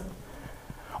morning,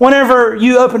 whenever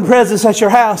you open presents at your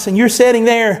house and you're sitting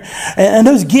there and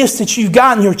those gifts that you've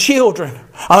gotten your children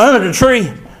are under the tree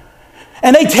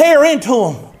and they tear into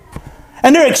them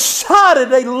and they're excited,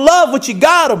 they love what you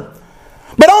got them.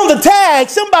 But on the tag,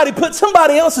 somebody put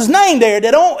somebody else's name there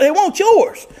that they want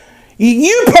yours.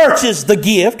 You purchased the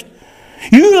gift.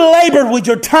 You labored with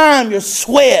your time, your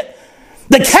sweat.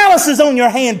 The calluses on your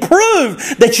hand prove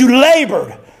that you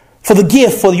labored for the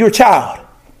gift for your child.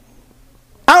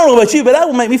 I don't know about you, but that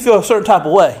will make me feel a certain type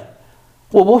of way.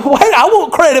 Well, wait, I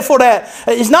want credit for that.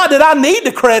 It's not that I need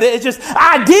the credit. It's just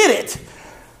I did it.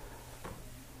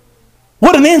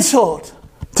 What an insult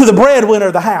to the breadwinner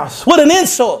of the house. What an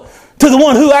insult to the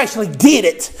one who actually did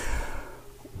it.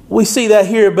 We see that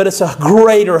here, but it's a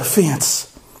greater offense.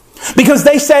 Because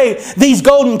they say these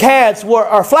golden calves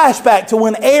are flashback to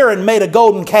when Aaron made a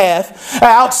golden calf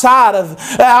outside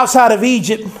of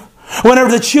Egypt. Whenever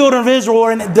the children of Israel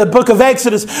were in the book of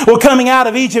Exodus were coming out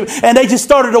of Egypt and they just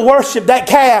started to worship that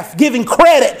calf, giving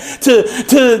credit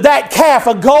to that calf,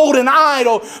 a golden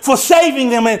idol, for saving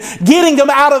them and getting them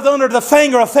out of under the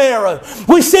finger of Pharaoh.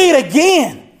 We see it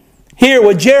again here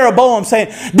with Jeroboam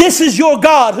saying, this is your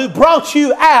God who brought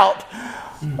you out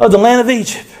of the land of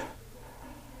Egypt.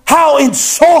 How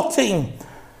insulting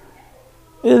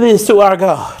it is to our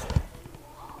God.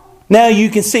 Now you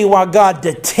can see why God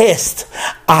detests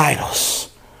idols.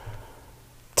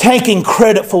 Taking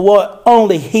credit for what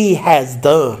only He has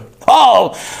done.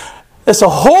 Oh, it's a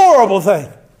horrible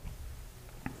thing.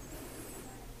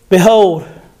 Behold,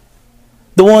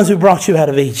 the ones who brought you out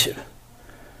of Egypt.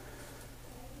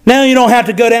 Now you don't have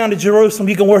to go down to Jerusalem.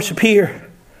 You can worship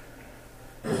here.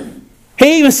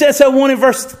 He even sets up one in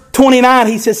verse 29.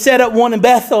 He says, set up one in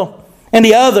Bethel and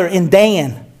the other in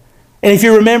Dan. And if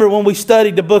you remember when we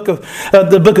studied the book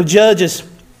of Judges,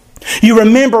 you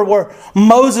remember where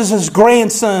Moses'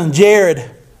 grandson, Jared,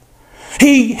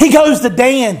 he goes to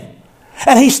Dan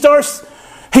and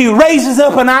he raises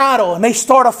up an idol and they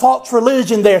start a false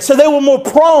religion there. So they were more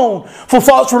prone for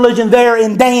false religion there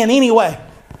in Dan anyway.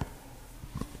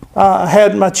 I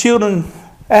had my children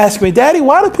ask me, Daddy,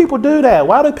 why do people do that?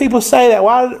 Why do people say that?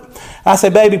 I say,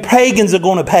 baby, pagans are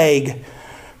going to pag.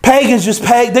 Pagans just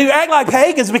pag. They act like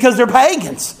pagans because they're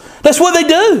pagans. That's what they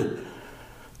do.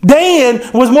 Dan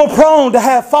was more prone to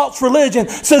have false religion,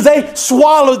 so they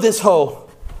swallowed this whole.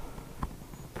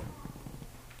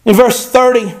 In verse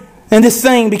 30, and this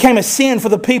thing became a sin for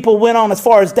the people, went on as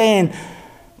far as Dan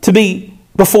to be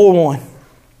before one.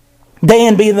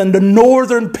 Dan being the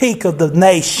northern peak of the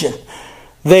nation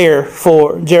there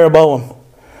for Jeroboam.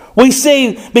 We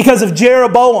see because of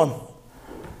Jeroboam,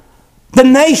 the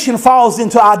nation falls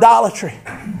into idolatry.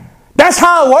 That's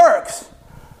how it works.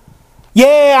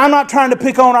 Yeah, I'm not trying to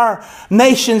pick on our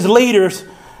nation's leaders.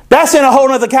 That's in a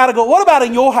whole other category. What about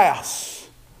in your house?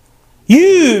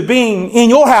 You being in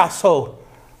your household.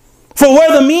 For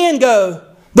where the men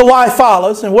go, the wife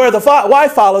follows. And where the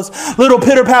wife follows, little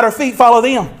pitter-patter feet follow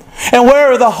them. And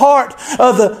where the heart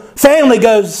of the family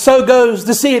goes, so goes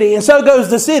the city. And so goes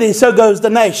the city, so goes the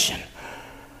nation.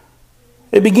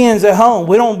 It begins at home.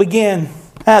 We don't begin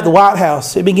at the White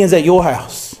House. It begins at your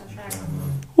house.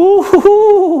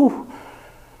 Ooh.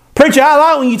 Preacher, I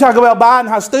like when you talk about Biden,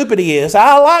 how stupid he is.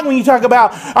 I like when you talk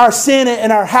about our Senate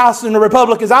and our House and the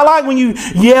Republicans. I like when you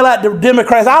yell at the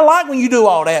Democrats. I like when you do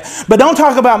all that. But don't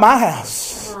talk about my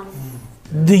house.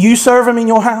 Do you serve Him in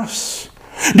your house?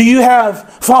 Do you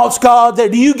have false gods there?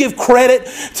 Do you give credit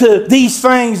to these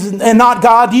things and not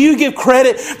God? Do you give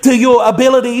credit to your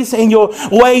abilities and your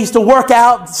ways to work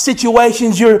out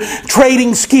situations, your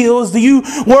trading skills? Do you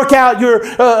work out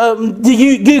do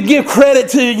you give credit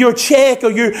to your check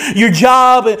or your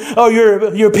job or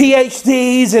your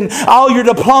PhDs and all your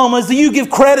diplomas? Do you give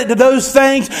credit to those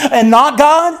things and not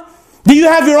God? Do you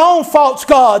have your own false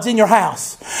gods in your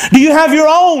house? Do you have your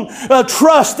own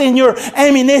trust in your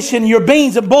ammunition, your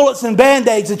beans and bullets and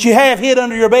band-aids that you have hid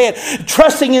under your bed,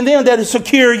 trusting in them that will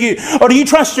secure you? Or do you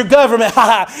trust your government?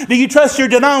 Do you trust your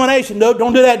denomination? No,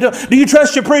 don't do that. Do you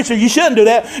trust your preacher? You shouldn't do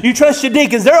that. You trust your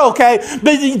deacons? They're okay.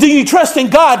 But do you trust in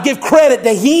God? Give credit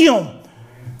to Him,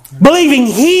 believing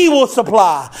He will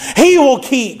supply, He will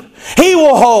keep, He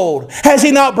will hold. Has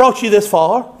He not brought you this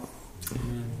far?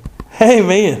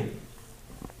 Amen.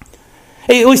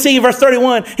 We see in verse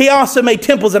 31, He also made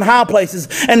temples in high places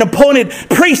and appointed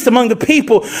priests among the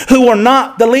people who were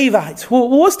not the Levites. Well,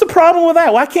 what's the problem with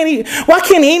that? Why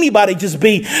can't anybody just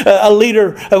be a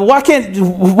leader? Why can't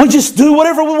we just do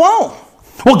whatever we want?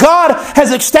 Well, God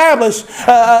has established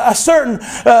a certain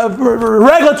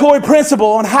regulatory principle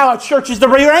on how a church is to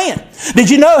be ran. Did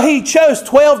you know He chose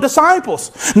 12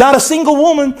 disciples? Not a single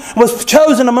woman was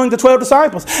chosen among the 12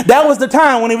 disciples. That was the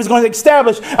time when He was going to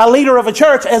establish a leader of a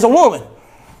church as a woman.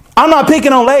 I'm not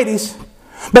picking on ladies,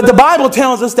 but the Bible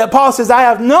tells us that Paul says, I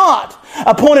have not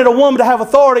appointed a woman to have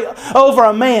authority over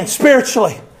a man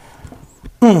spiritually.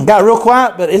 Got real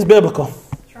quiet, but it's biblical.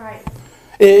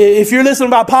 If you're listening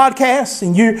about podcasts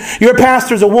and your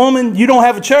pastor's a woman, you don't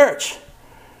have a church.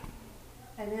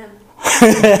 Amen.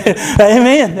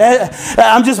 Amen.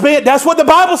 That's what the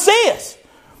Bible says.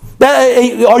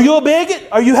 Are you a bigot?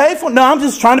 Are you hateful? No, I'm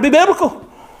just trying to be biblical.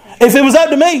 If it was up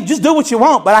to me, just do what you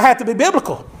want, but I have to be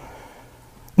biblical.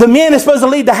 The man is supposed to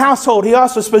lead the household. He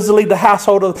also is supposed to lead the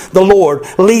household of the Lord,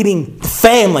 leading the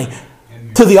family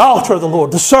to the altar of the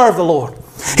Lord, to serve the Lord.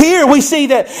 Here we see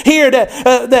that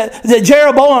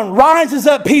Jeroboam rises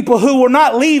up people who were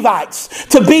not Levites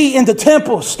to be in the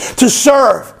temples to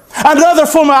serve. Another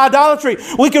form of idolatry,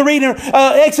 we can read in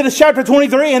Exodus chapter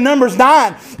 23 and Numbers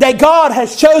 9 that God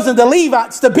has chosen the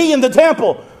Levites to be in the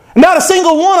temple. Not a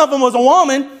single one of them was a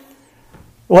woman.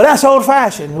 Well, that's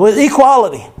old-fashioned with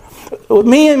equality.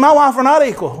 Me and my wife are not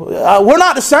equal. We're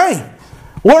not the same.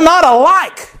 We're not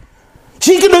alike.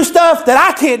 She can do stuff that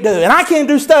I can't do, and I can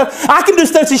do stuff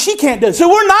that she can't do. So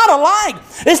we're not alike.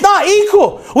 It's not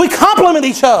equal. We complement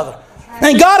each other.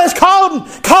 And God has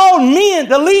called men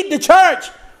to lead the church.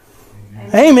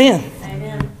 Amen.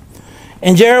 Amen.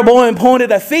 And Jeroboam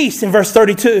appointed a feast in verse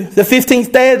 32, the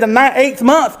 15th day of the 8th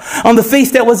month, on the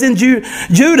feast that was in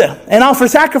Judah, and offered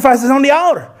sacrifices on the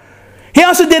altar. He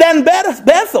also did that in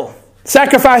Bethel,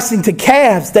 sacrificing to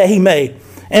calves that he made,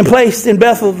 and placed in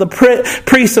Bethel the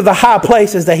priests of the high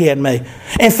places that he had made.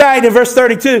 In fact, in verse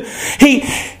 32,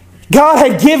 God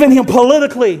had given him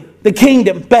politically the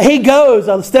kingdom, but he goes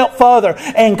a step further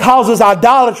and causes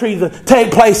idolatry to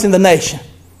take place in the nation.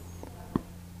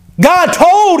 God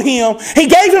told him, He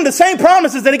gave him the same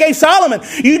promises that He gave Solomon.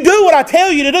 You do what I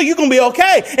tell you to do, you're going to be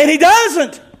okay. And he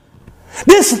doesn't.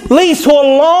 This leads to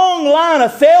a long line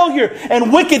of failure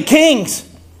and wicked kings.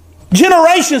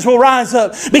 Generations will rise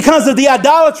up because of the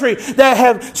idolatry that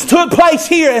have took place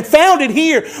here and founded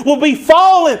here will be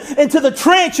fallen into the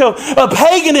trench of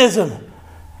paganism.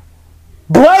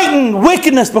 Blatant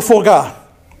wickedness before God.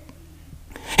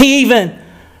 He even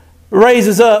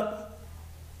raises up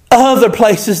other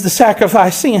places to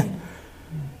sacrifice sin.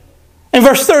 In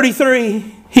verse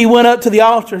 33, he went up to the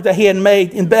altar that he had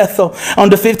made in Bethel on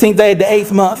the 15th day of the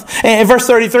 8th month. And in verse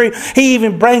 33, he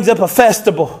even brings up a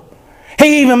festival.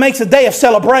 He even makes a day of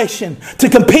celebration to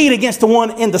compete against the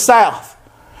one in the south.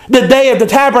 The day of the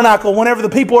tabernacle, whenever the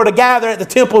people are to gather at the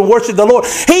temple and worship the Lord.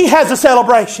 He has a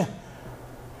celebration.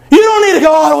 You don't need to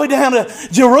go all the way down to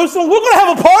Jerusalem. We're going to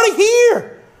have a party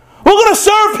here. We're going to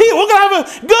serve people. We're going to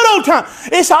have a good old time.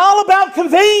 It's all about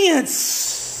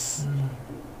convenience.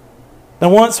 There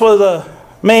once was a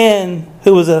man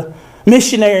who was a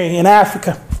missionary in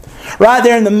Africa. Right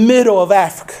there in the middle of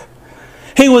Africa.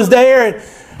 He was there and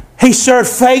he served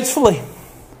faithfully.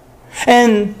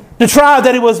 And the tribe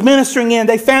that he was ministering in,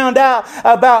 they found out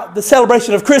about the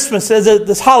celebration of Christmas as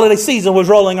this holiday season was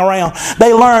rolling around.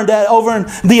 They learned that over in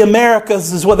the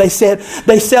Americas, is what they said,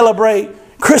 they celebrate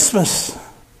Christmas.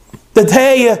 The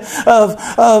day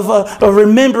of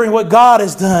remembering what God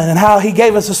has done and how He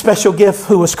gave us a special gift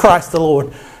who was Christ the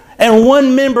Lord. And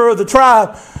one member of the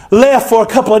tribe left for a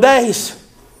couple of days.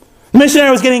 The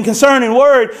missionary was getting concerned and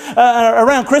worried.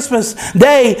 Around Christmas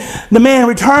Day, the man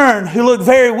returned who looked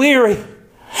very weary.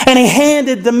 And he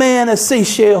handed the man a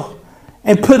seashell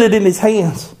and put it in his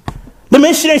hands. The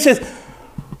missionary says,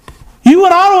 you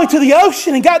went all the way to the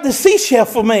ocean and got the seashell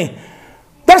for me.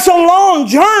 That's a long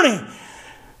journey.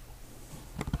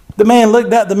 The man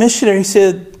looked at the missionary and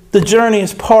said, the journey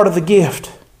is part of the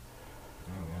gift.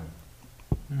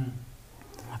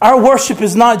 Our worship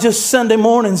is not just Sunday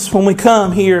mornings when we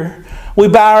come here. We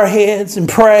bow our heads and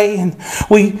pray, and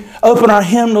we open our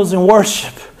hymnals and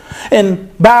worship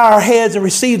and bow our heads and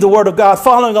receive the Word of God,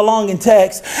 following along in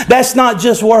text. That's not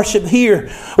just worship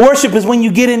here. Worship is when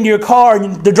you get into your car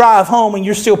and the drive home and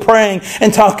you're still praying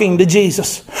and talking to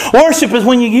Jesus. Worship is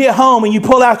when you get home and you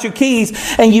pull out your keys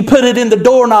and you put it in the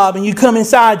doorknob and you come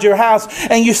inside your house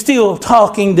and you're still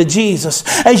talking to Jesus.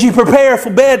 As you prepare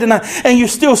for bed tonight and you're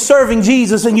still serving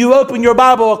Jesus, and you open your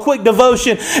Bible, a quick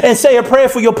devotion, and say a prayer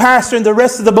for your pastor and the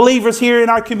rest of the believers here in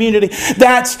our community.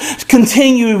 That's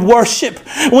continued worship.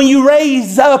 When you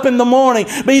raise up in the morning,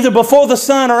 either before the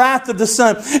sun or after the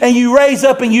sun, and you raise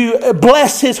up and you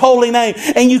bless His holy name,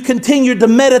 and you continue to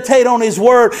meditate on His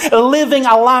Word, living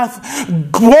a life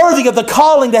worthy of the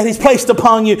calling that He's placed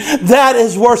upon you, that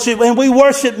is worship. And we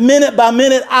worship minute by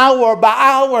minute, hour by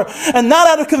hour, and not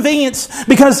out of convenience,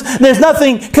 because there's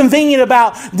nothing convenient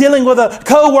about dealing with a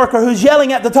co-worker who's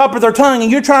yelling at the top of their tongue,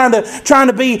 and you're trying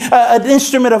to be an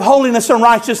instrument of holiness and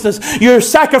righteousness. You're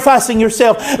sacrificing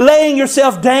yourself, laying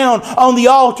yourself down on the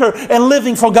altar and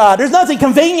living for God. There's nothing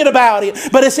convenient about it,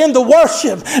 but it's in the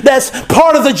worship that's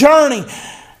part of the journey.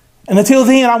 And until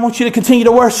then, I want you to continue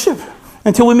to worship.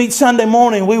 Until we meet Sunday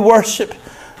morning, we worship.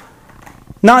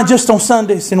 Not just on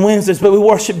Sundays and Wednesdays, but we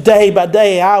worship day by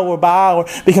day, hour by hour,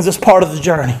 because it's part of the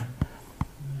journey.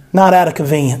 Not out of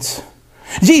convenience.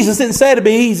 Jesus didn't say to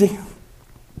be easy.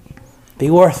 Be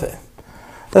worth it.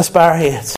 Let's bow our heads.